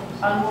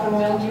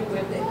unfamiliar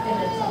with it. And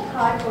it's a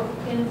type of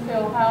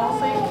infill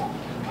housing,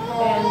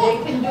 and they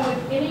can do it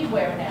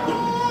anywhere now.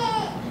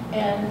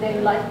 And they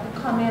like to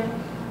come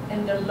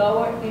in the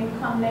lower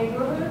income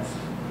neighborhoods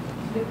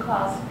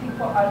because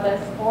people are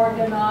less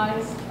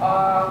organized.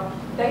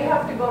 They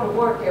have to go to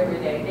work every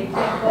day. They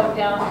can't go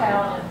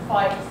downtown and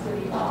fight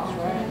City Hall.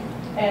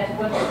 And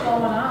what's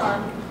going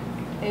on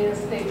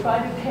is they try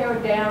to tear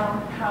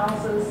down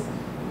houses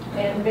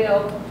and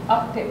build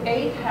up to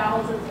 8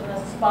 houses in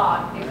a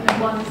spot. If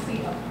you want to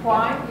see a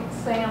prime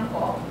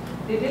example,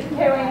 they didn't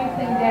tear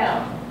anything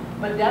down,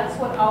 but that's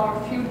what our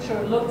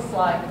future looks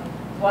like.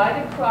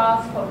 Right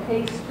across from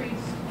Hay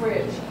Street's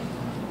Bridge.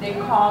 They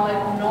call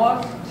it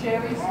North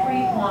Cherry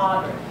Street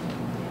Modern.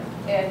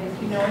 And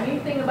if you know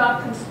anything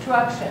about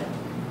construction,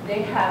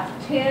 they have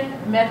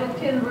metal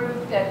tin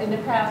roof that in the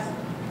past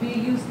we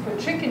used for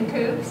chicken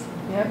coops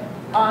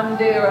on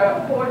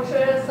their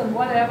porches and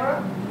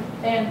whatever.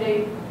 And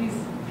these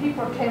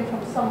people came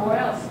from somewhere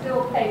else,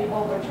 still paid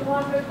over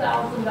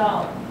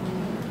 $200,000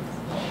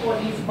 for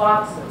these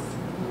boxes.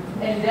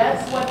 And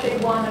that's what they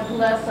want to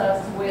bless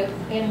us with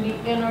in the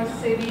inner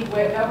city,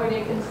 wherever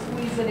they can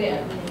squeeze it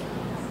in.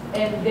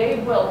 And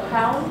they will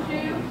hound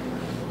you,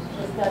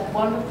 with that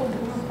wonderful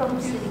group from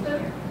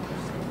Houston,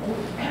 and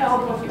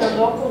help with your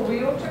local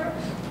realtor.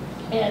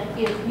 And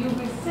if you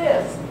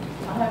resist,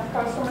 I have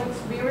personal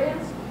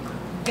experience,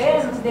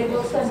 then they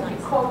will send you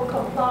code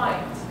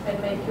compliance and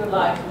make your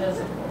life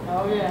miserable.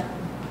 Oh, yeah.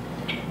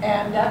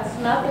 And that's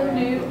nothing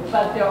new,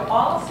 but they're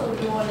also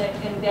doing it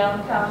in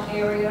downtown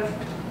areas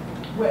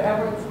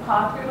wherever it's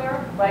popular.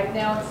 Right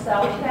now it's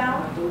Southtown.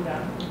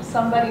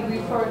 Somebody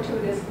referred to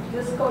it as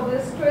disco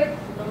district,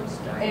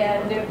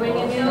 and they're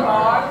bringing in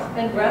bars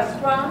and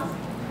restaurants,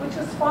 which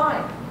is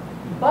fine.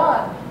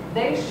 But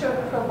they should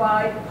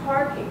provide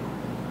parking,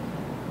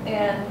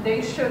 and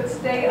they should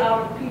stay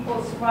out of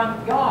people's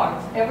front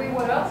yards.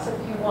 Everywhere else, if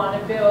you want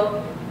to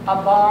build a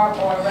bar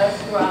or a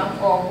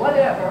restaurant or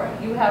whatever,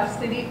 you have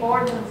city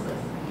ordinances.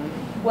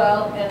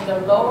 well, in the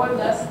lower,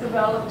 less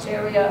developed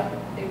area,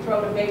 they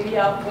throw the baby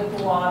out with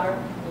the water.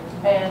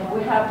 And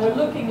we're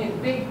looking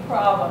at big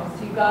problems.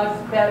 You guys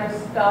better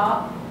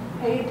stop,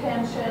 pay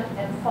attention,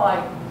 and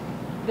fight.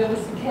 There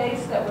was a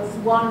case that was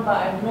won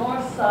by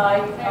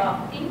Northside.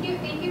 Thank you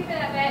for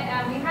that, Bet.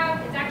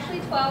 It's actually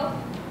 12.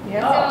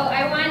 Yeah. So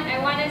I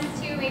want us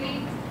to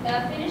maybe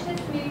finish this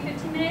maybe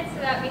 15 minutes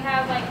so that we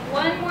have like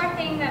one more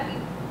thing that we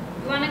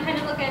want to kind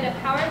of look at a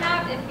power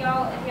map if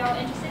y'all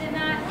interested in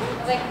that,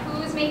 like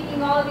who's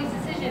making all of these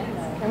decisions.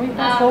 Can we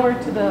fast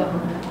forward to the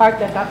part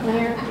that got me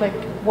here? Like,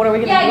 what are we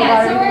going to do?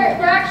 Yeah. So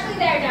we're actually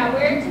there now.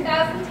 We're in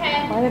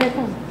 2010. Why did I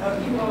come?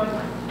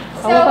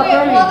 So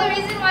the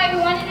reason why we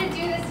wanted to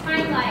do this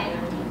timeline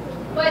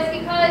was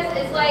because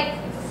it's like,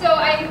 so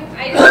I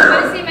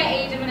want to say my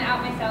age. I'm going to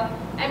out myself.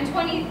 I'm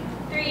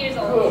 23 years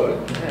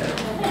old.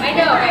 I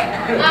know, right?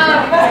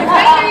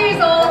 I'm 23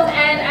 years old,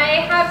 and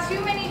I have too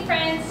many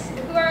friends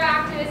who are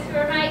activists who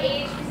are my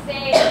age who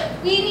say,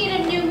 we need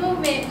a new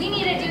movement. We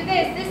need to do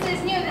this. This is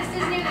new. This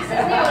is new. This is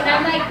new. And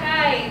I'm like,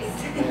 guys.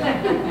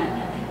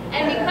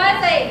 And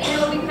because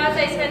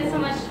I spend so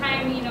much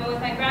time, with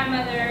my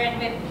grandmother and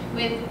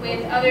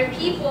with other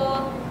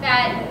people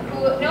who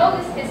know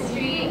this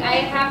history, I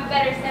have a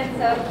better sense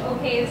of,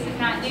 okay, this is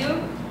not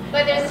new.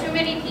 But there's too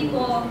many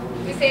people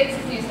who say this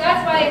is new. So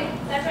that's why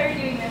we're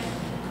doing this.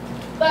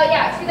 But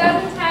yeah,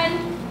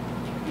 2010,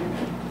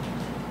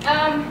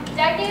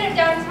 decade of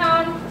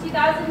downtown,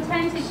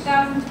 2010 to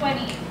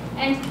 2020.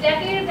 And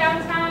decade of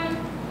downtown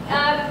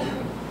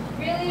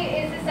really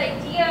is this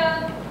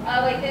idea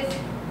of like this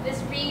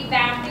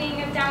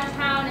revamping of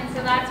downtown. And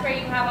so that's where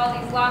you have all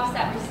these lofts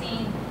that we're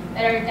seeing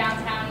that are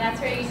downtown.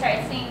 That's where you start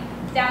seeing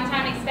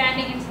downtown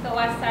expanding into the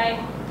west side,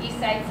 east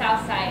side,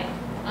 south side.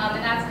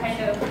 And that's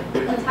kind of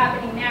what's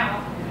happening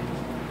now.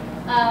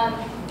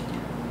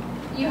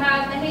 You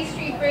have the Hay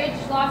Street Bridge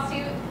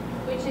lawsuit,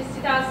 which is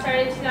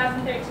started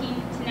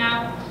 2013 to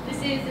now.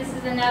 This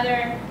is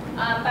another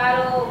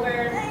battle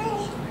where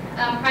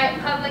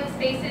public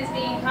spaces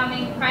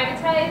becoming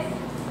privatized.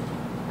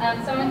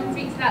 Someone can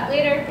speak to that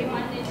later if they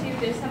wanted to.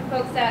 There's some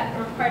folks that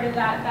were part of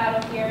that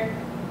battle here.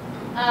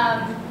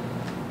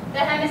 The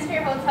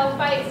Hemisphere Hotel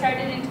fight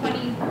started in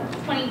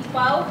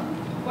 2012,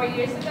 4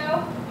 years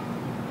ago.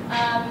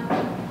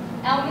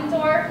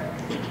 Elmendorf.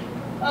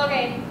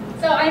 Okay,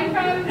 so I'm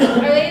from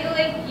Arleta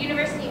Lake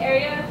University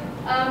area.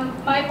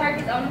 My park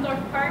is Elmendorf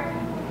Park.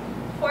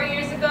 4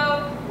 years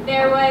ago,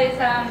 there was,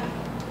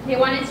 they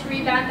wanted to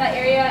revamp that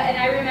area, and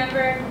I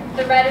remember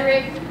the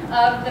rhetoric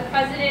of the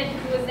president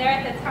who was there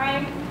at the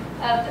time,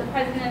 the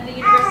president of the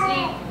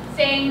university,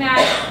 saying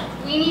that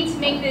we need to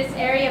make this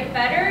area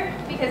better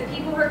because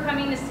people who are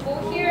coming to school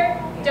here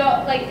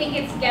don't think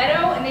it's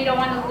ghetto and they don't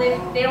want to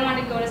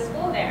go to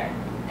school there.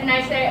 And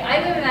I said, I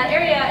live in that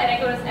area and I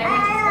went to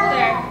school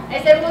there. I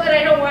said, well, then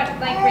I don't want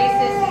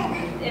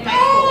racists in my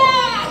school.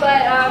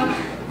 But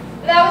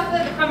that was the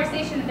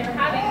conversation that they were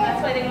having, and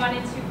that's why they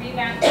wanted to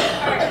revamp the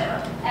park.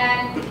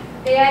 And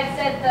they had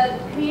said, the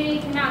community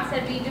came out and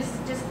said, we just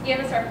give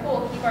us our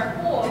pool, keep our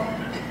pool.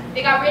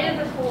 They got rid of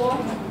the pool,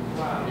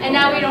 and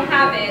now we don't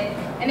have it.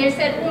 And they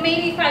said, well,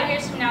 maybe 5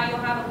 years from now you'll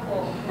have a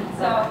pool.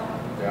 So,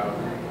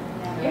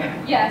 yeah,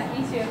 yes,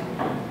 me too.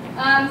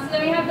 So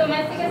then we have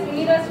Domésticas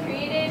Unidas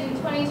created in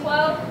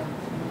 2012.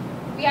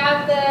 We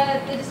have the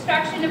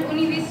destruction of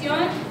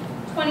Univision,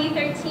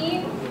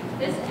 2013.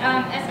 This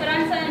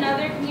Esperanza and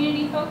other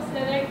community folks and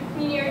other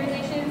community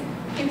organizations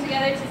came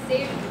together to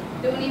save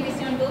the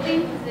Univision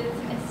building because it's a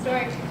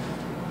historic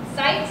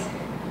site.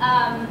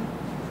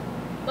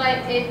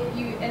 But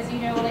as you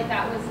know,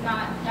 that was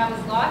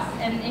lost.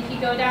 And if you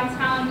go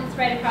downtown, it's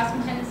right across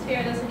from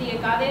Hemisphere. Those are the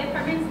Agave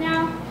apartments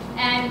now.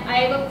 And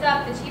I looked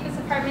up, the cheapest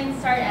apartments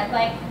start at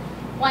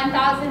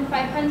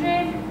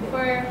 $1,500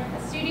 for a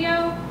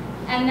studio,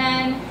 and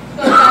then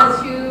goes down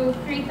to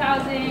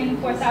 $3,000,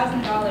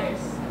 $4,000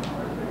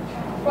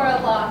 for a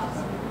loft.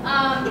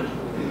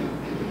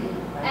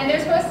 And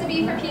they're supposed to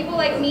be for people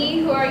like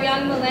me who are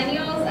young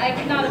millennials. I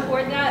could not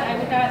afford that. I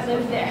would not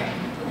live there.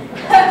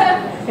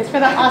 It's for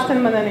the Austin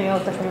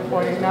millennials that can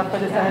afford it, not for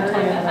the San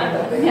Antonio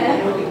millennials.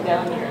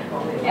 Yeah.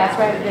 That's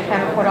right, they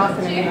can't afford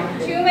Austin anymore.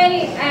 Too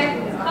many,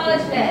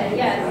 college debt,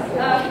 yes.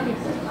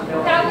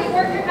 Catholic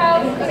Worker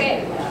House,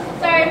 okay,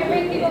 sorry, I'm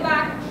bringing people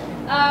back.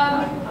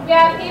 We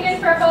have Haven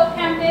for Hope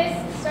Campus,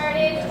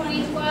 started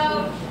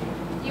 2012.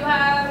 You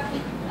have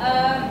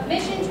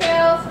Mission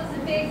Trails was a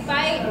big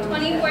fight,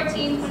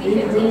 2014,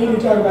 2015. We need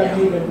to talk about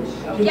Haven.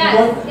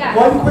 Yes.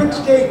 One quick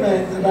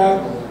statement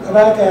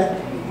about that.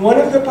 One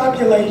of the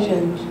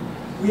populations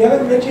we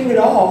haven't mentioned at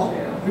all,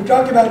 we've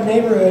talked about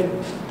neighborhood,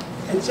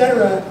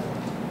 etc.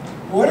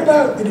 What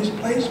about the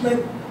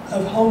displacement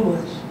of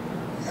homeless?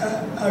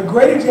 A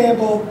great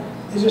example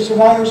is the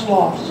Ceballos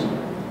Lofts.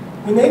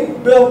 When they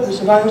built the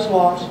Ceballos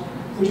Lofts,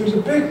 which was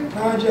a big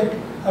project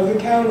of the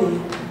county,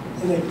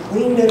 and they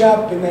cleaned it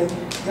up and they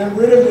got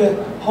rid of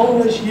the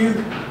homeless youth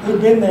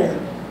who'd been there.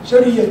 So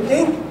do you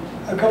think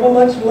a couple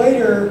months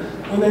later,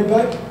 when they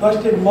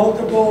busted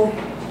multiple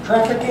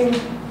trafficking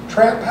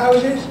trap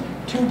houses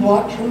 2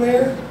 blocks from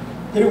there,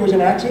 that it was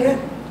an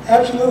accident?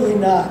 Absolutely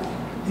not.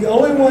 The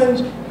only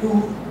ones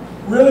who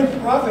really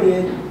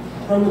profited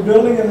from the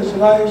building of the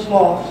Ceballos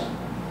lofts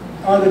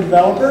are the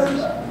developers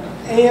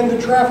and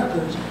the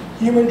traffickers,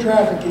 human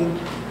trafficking,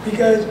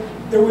 because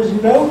there was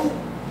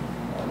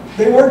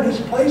they weren't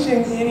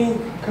displacing any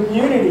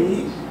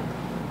communities,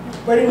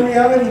 but in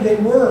reality they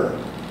were.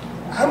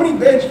 How many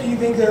beds do you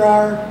think there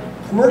are,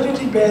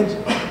 emergency beds,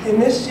 in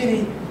this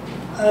city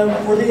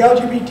for the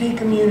LGBT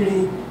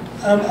community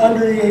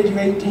under the age of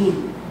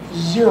 18?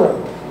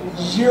 Zero.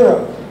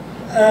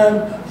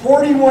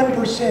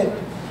 41%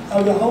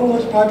 of the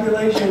homeless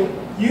population,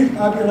 youth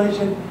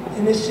population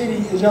in this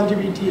city is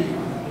LGBT.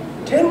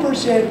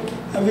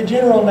 10% of the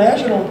general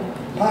national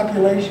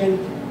population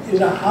is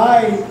a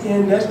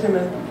high-end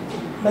estimate.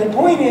 My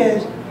point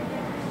is,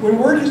 when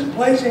we're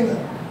displacing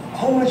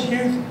homeless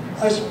youth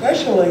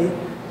especially,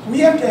 we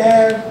have to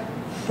have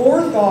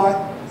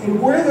forethought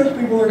in where those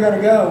people are going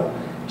to go.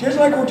 Just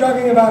like we're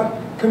talking about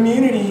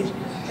communities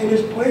and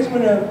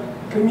displacement of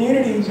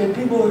communities and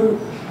people who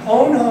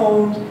own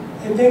homes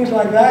and things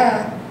like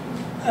that,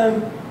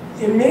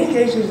 in many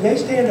cases they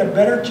stand a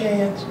better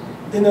chance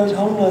than those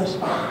homeless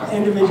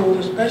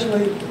individuals,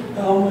 especially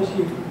the homeless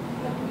youth.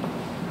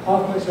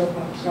 Off my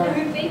soapbox, sorry.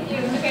 Thank you,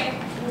 okay.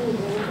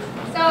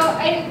 So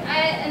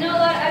I know a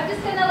lot, I'm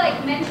just gonna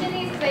like mention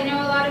these because I know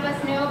a lot of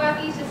us know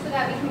about these just so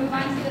that we can move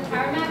on to the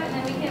power map and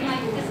then we can like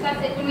discuss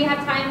it when we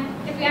have time.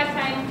 If we have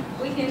time,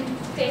 we can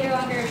stay here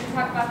longer to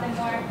talk about them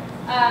more.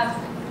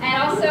 And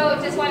also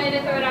just wanted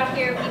to throw it out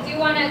here, we do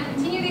want to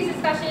continue these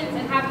discussions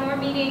and have more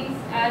meetings,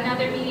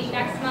 another meeting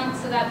next month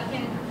so that we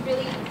can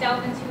really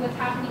delve into what's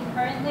happening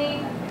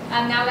currently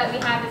now that we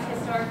have this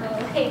historical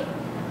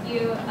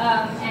view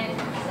and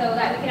so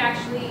that we can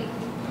actually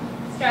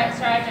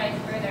strategize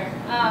further.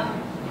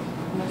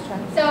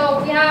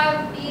 So we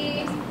have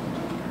the,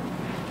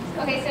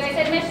 okay, so I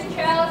said Mission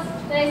Trails,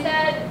 then I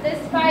said this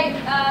by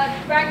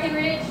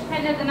Breckenridge,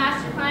 kind of the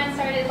master plan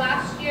started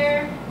last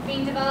year,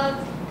 being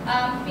developed,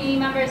 community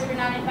members were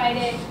not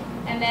invited,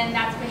 and then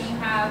that's when you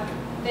have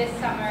this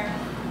summer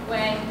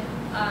when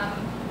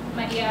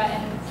Maria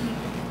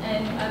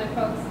and other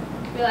folks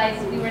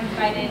realized we weren't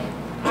invited,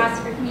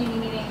 asked for community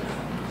meetings,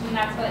 and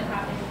that's what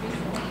happened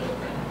recently.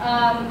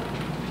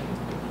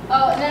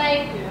 Oh, and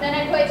then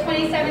I put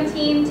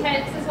 2017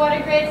 Texas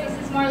Water Grids. This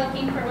is more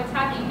looking for what's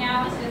happening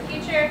now into the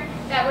future.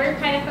 That we're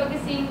kind of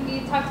focusing.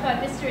 We talked about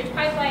Vista Ridge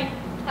Pipeline,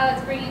 how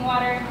it's bringing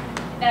water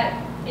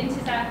into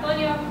San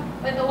Antonio,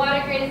 but the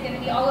water grid is going to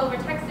be all over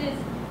Texas,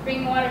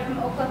 bringing water from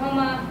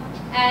Oklahoma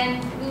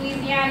and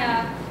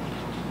Louisiana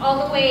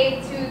all the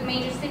way to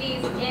major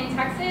cities in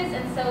Texas,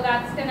 and so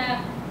that's going to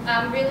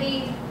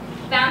really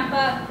vamp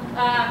up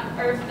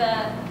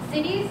the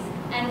cities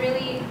and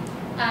really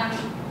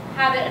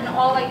have it in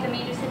all like the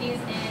major cities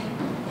in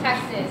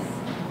Texas,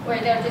 where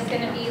they're just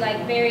going to be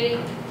like very,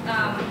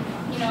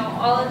 you know,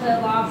 all of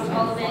the lofts,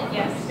 all of it,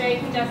 yes, very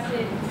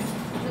congested.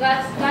 So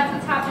that's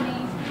what's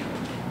happening.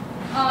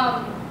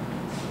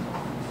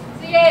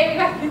 So yay, we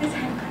got through this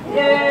time.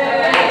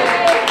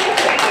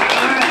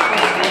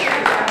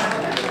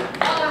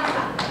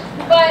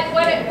 But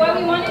what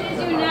we wanted to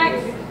do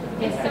next,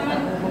 if someone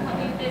can help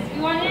me with this, we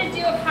wanted to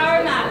do a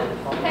power map,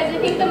 because I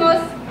think the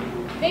most,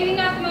 maybe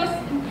not the most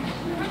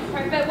important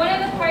part, but one of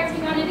the parts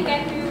we wanted to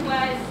get through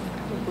was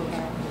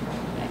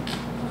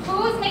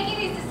who's making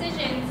these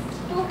decisions,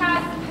 who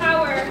has the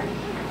power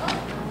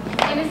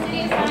in the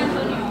city of San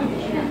Antonio.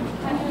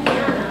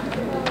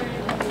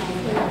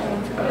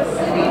 The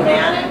city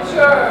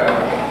manager.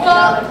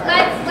 Well,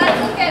 let's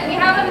look at, we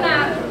have a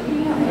map.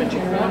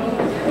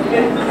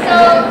 So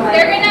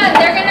they're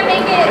gonna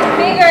make it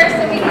bigger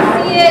so we can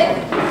see it.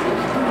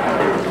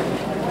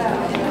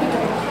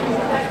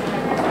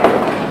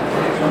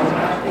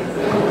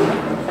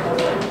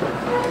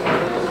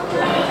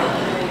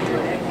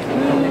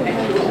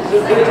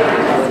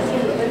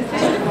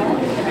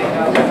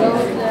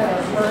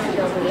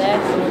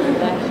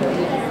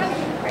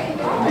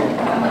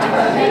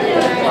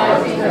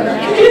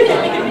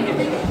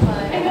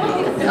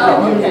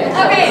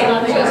 Okay.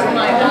 Just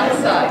my one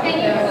side.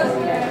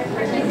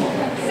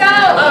 So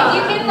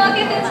you can look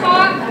at the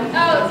top.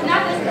 Oh, it's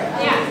not this.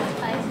 Yeah.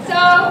 So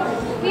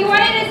we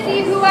wanted to see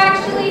who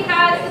actually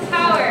has the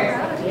power.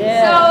 Yeah.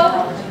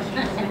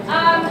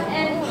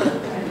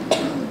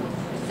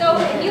 So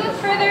if you look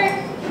further,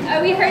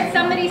 we heard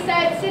somebody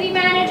said city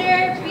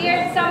manager.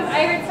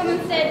 I heard someone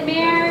said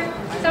mayor.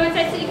 Someone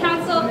said city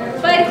council.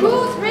 But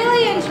who's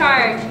really in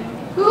charge?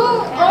 Who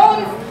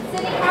owns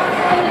city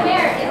council and the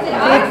mayor? Is it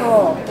us?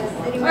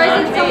 Or is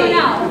it someone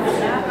else?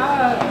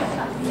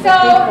 So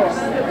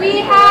we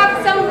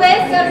have some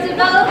lists of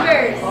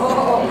developers.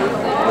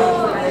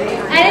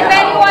 And if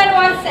anyone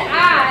wants to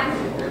add,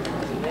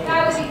 that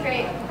would be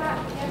great.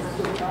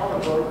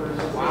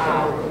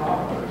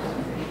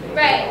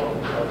 Right.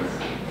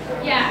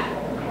 Yeah.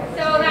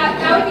 So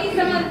that would be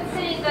some of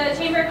the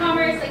Chamber of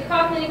Commerce, like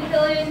Kaufman and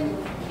Killen.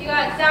 You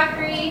got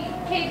Zachary,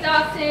 Kate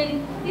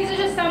Dawson. These are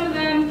just some of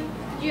them.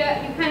 You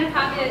kind of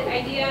have the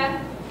idea.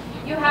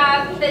 You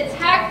have the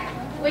tech,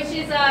 which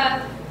is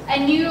a a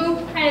new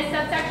kind of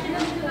subsection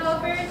of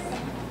developers,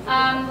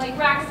 like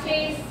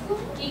Rackspace,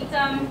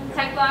 Geekdom,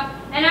 TechBlock,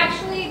 and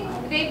actually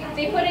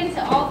they put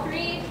into all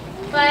three,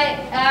 but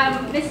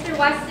Mr.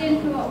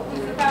 Weston,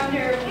 who's the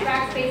founder of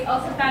Rackspace,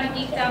 also founded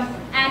Geekdom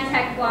and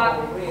TechBlock,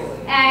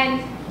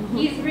 and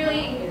he's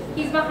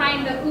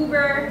behind the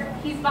Uber,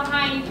 he's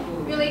behind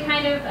really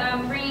kind of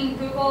bringing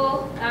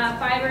Google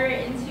Fiber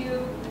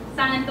into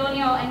San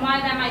Antonio, and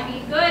why that might be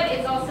good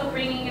is also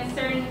bringing a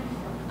certain,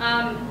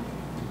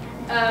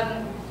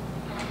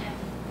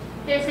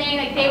 they're saying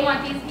like they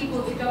want these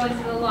people to go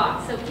into the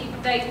lot. So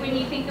like when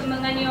you think of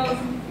millennials,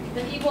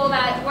 the people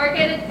that work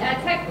at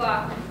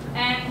TechBlock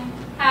and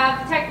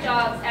have tech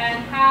jobs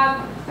and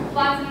have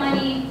lots of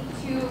money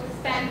to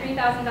spend $3,000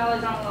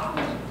 on a lot.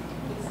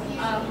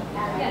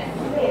 Yes.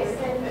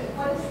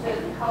 What does the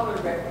color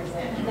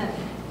represent?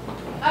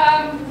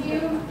 Alana, do you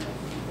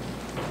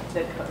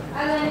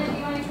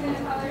want to explain the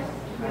colors?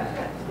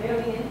 They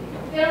don't mean anything.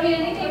 They don't mean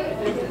anything?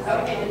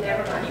 Okay, then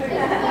never mind.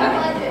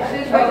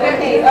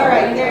 Okay, all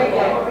right, there you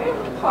go.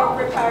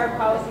 Corporate power,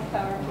 policy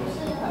power,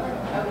 personal power.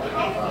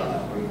 Okay.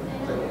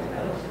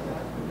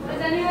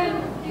 Does anyone,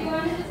 do you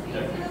want to just speak to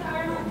the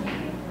power mark?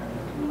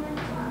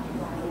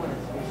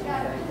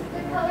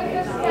 The colors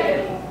are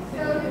scary.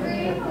 So the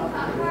green, the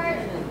top part,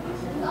 is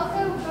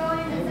also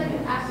going instead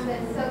of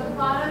axis. So the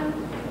bottom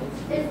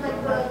is like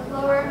the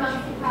lower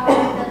amounts of power,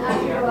 and then as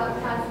you go up,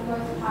 has the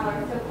most power.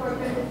 So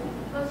corporate is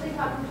mostly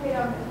concentrated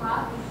on the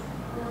top.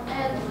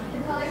 And the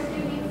colors do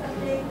mean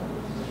something.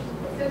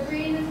 So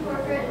green is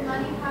corporate and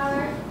money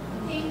power,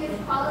 pink is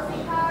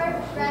policy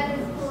power, red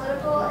is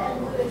political, and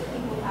blue is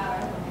people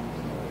power.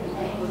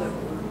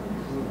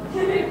 So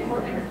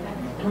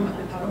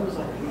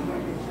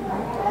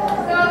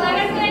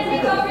Leonard's going to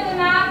take over the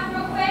map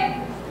real quick.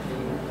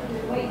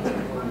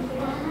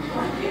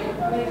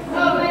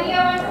 Oh, Maria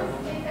wants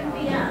to say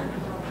something. Yeah.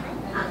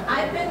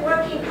 I've been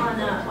working on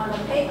a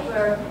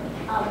paper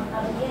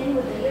beginning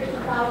with the year 2000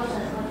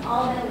 when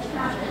all that has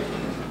happened,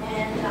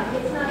 and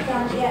it's not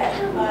done yet,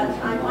 but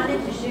I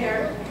wanted to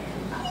share.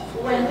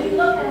 When we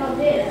look at all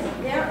this,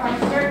 there are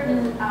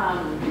certain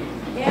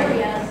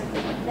areas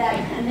that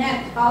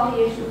connect all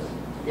the issues.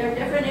 There are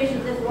different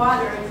issues. It's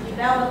water, it's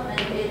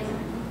development, it's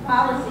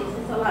policies,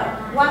 it's a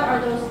lot. What are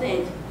those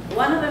things?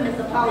 One of them is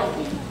the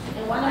policy,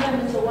 and one of them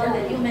is the one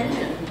that you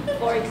mentioned.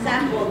 For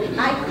example, the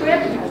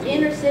ICRIP,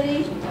 Inner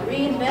City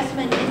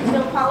Reinvestment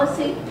Infill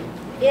Policy,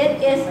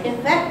 it is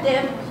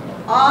effective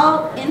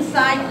all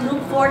inside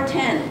Loop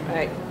 410.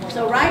 Right.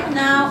 So right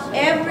now,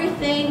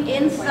 everything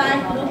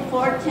inside Loop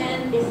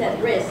 410 is at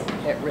risk.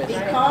 At risk.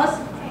 Because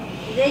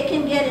they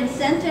can get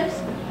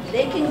incentives,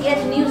 they can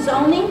get new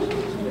zoning,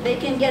 they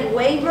can get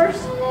waivers,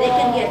 they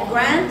can get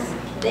grants,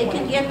 they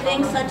can get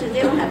things such as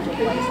they don't have to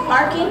produce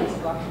parking.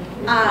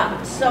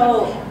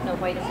 So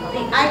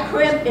the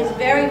ICRIP is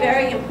very,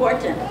 very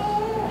important.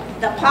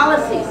 The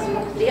policies.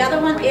 The other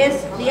one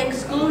is the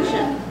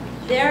exclusion.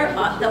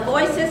 The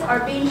voices are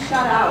being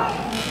shut out.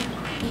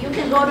 You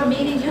can go to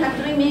meetings, you have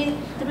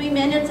 3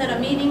 minutes at a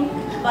meeting,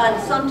 but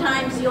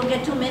sometimes you'll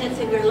get 2 minutes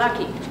if you're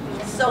lucky.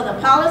 So the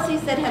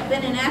policies that have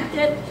been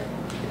enacted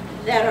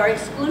that are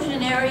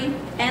exclusionary,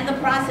 and the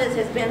process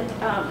has been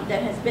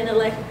that has been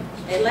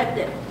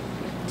elected.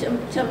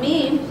 To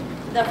me,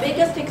 the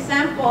biggest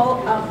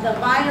example of the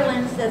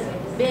violence that's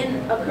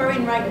been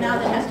occurring right now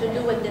that has to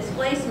do with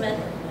displacement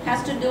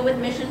has to do with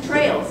Mission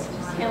Trails.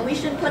 And we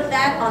should put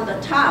that on the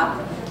top,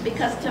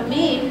 because to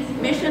me,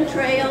 Mission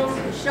Trails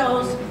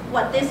shows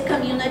what this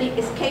community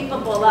is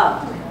capable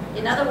of.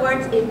 In other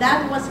words, if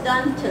that was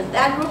done to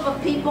that group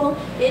of people,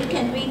 it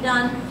can be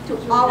done to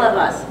all of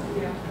us.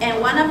 And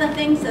one of the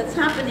things that's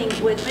happening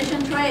with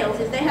Mission Trails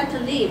is they had to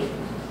leave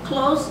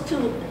close to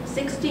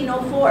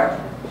 1604,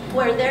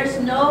 where there's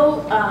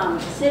no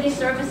city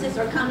services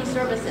or county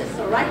services.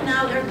 So right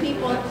now there are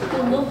people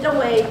who moved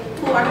away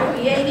who are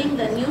creating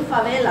the new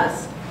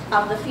favelas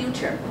of the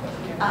future,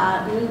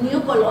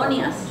 new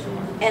colonias,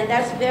 and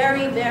that's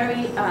very,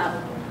 very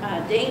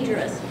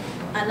dangerous.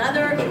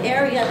 Another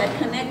area that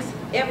connects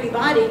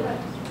everybody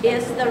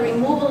is the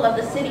removal of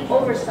the city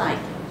oversight.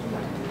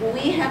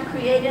 We have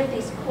created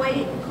these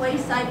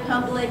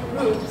quasi-public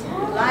groups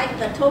like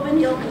the Tobin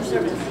Hill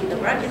Conservancy, the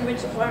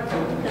Breckenridge Park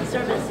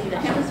Conservancy, the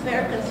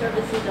Hemisphere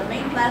Conservancy, the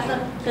Main Plaza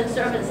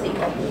Conservancy.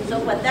 So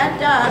what that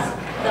does,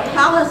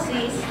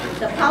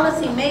 the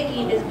policy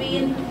making is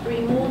being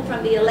removed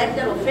from the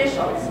elected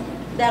officials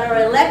that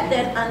are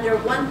elected under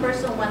one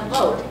person, one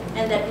vote,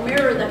 and that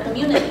mirror the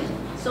community.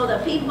 So the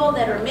people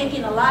that are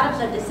making a lot of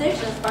the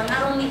decisions are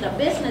not only the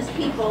business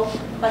people,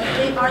 but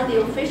they are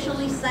the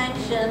officially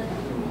sanctioned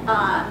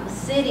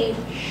city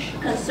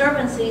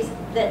conservancies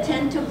that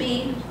tend to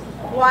be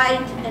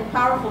white and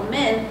powerful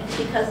men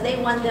because they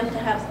want them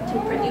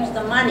to produce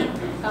the money.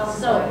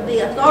 So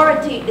the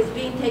authority is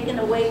being taken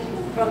away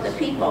from the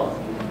people.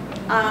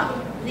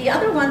 The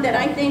other one that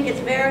I think is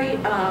very,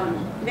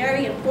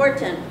 very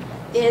important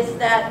is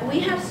that we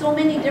have so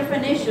many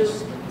different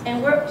issues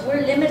and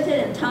we're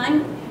limited in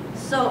time,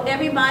 so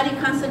everybody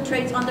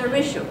concentrates on their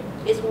issue.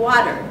 It's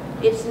water,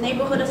 it's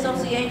neighborhood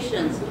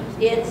associations,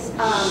 it's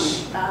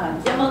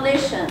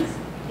demolitions,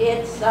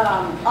 it's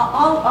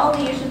all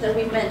the issues that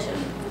we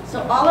mentioned.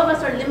 So all of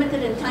us are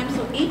limited in time,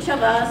 so each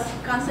of us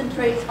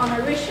concentrates on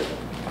our issue.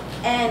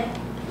 And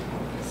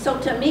so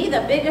to me,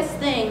 the biggest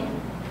thing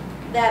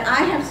that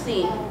I have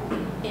seen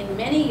in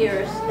many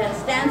years that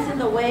stands in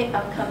the way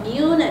of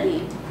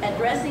community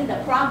addressing the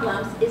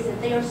problems is that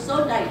they are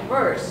so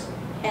diverse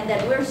and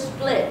that we're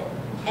split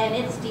and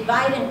it's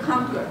divide and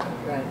conquer.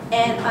 Right.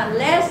 And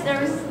unless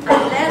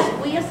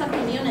we as a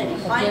community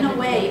find a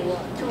way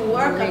to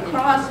work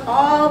across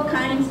all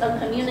kinds of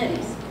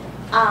communities,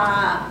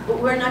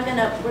 we're not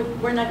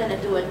gonna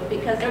do it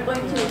because they're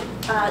going to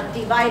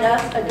divide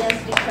us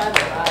against each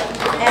other.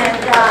 And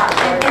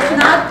it's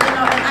not, you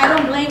know, and I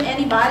don't blame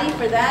anybody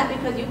for that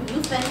because you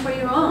fend for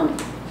your own.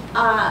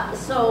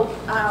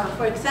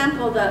 For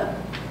example, the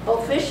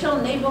official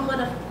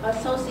neighborhood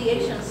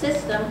association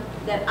system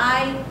that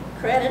I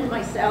credit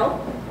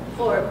myself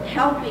for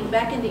helping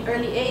back in the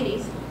early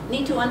 80s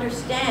need to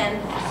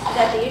understand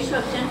that the issue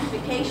of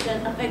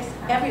gentrification affects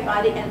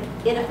everybody and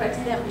it affects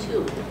them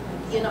too.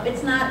 You know,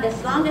 it's not,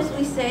 as long as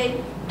we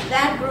say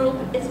that group,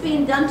 it's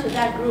being done to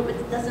that group,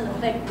 it doesn't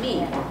affect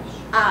me.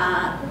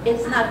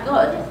 It's not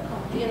good.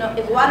 You know,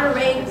 if water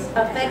rates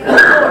affect the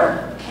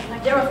poor,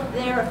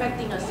 they're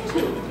affecting us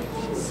too.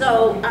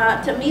 So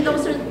to me,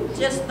 those are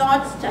just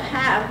thoughts to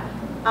have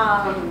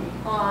on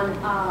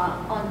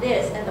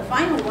this. And the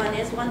final one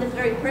is one that's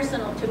very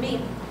personal to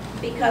me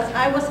because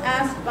I was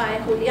asked by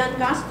Julian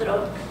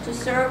Castro to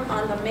serve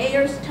on the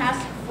mayor's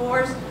task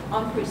force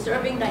on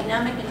preserving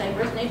dynamic and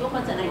diverse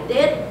neighborhoods, and I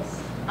did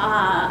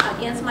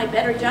against my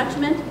better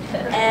judgment,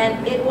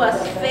 and it was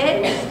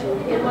fixed,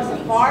 it was a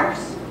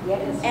farce,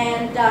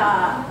 and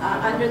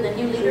under the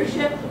new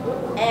leadership,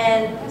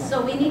 and so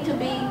we need to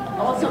be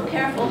also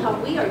careful how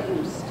we are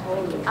used.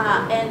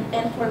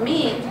 And for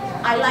me,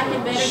 I like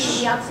it better to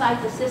be outside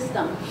the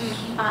system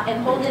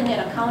and holding it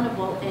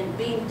accountable and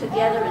being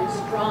together and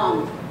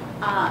strong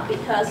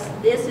because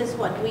this is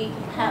what we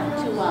have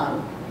to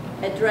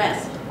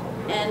address.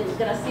 And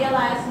Graciela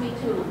asked me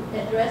to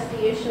address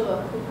the issue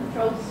of who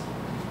controls.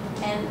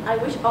 And I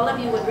wish all of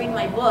you would read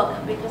my book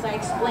because I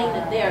explained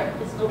it there.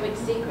 It's no big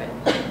secret.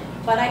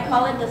 But I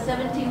call it the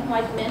 17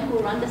 white men who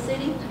run the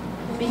city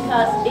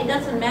because it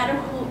doesn't matter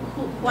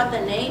what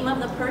the name of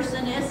the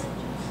person is.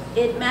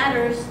 It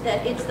matters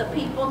that it's the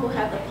people who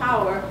have the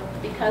power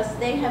because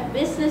they have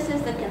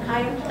businesses that can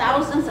hire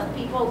thousands of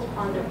people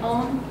on their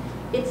own.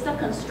 It's the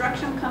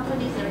construction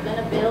companies that are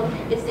going to build.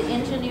 It's the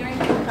engineering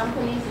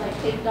companies like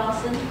Kate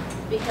Dawson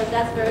because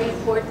that's very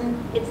important.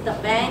 It's the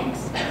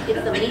banks,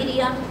 it's the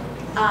media,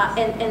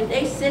 and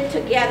they sit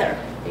together.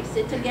 They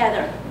sit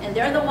together, and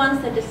they're the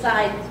ones that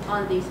decide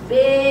on these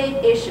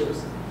big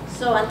issues.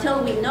 So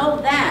until we know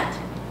that,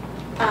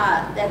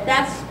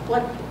 that's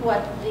what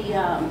the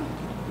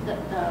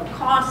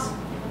costs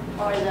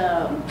or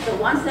the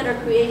ones that are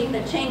creating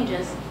the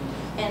changes,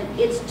 and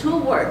it's two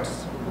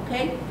words,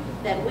 okay,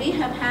 that we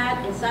have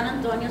had in San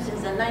Antonio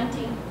since the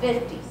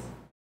 1950s.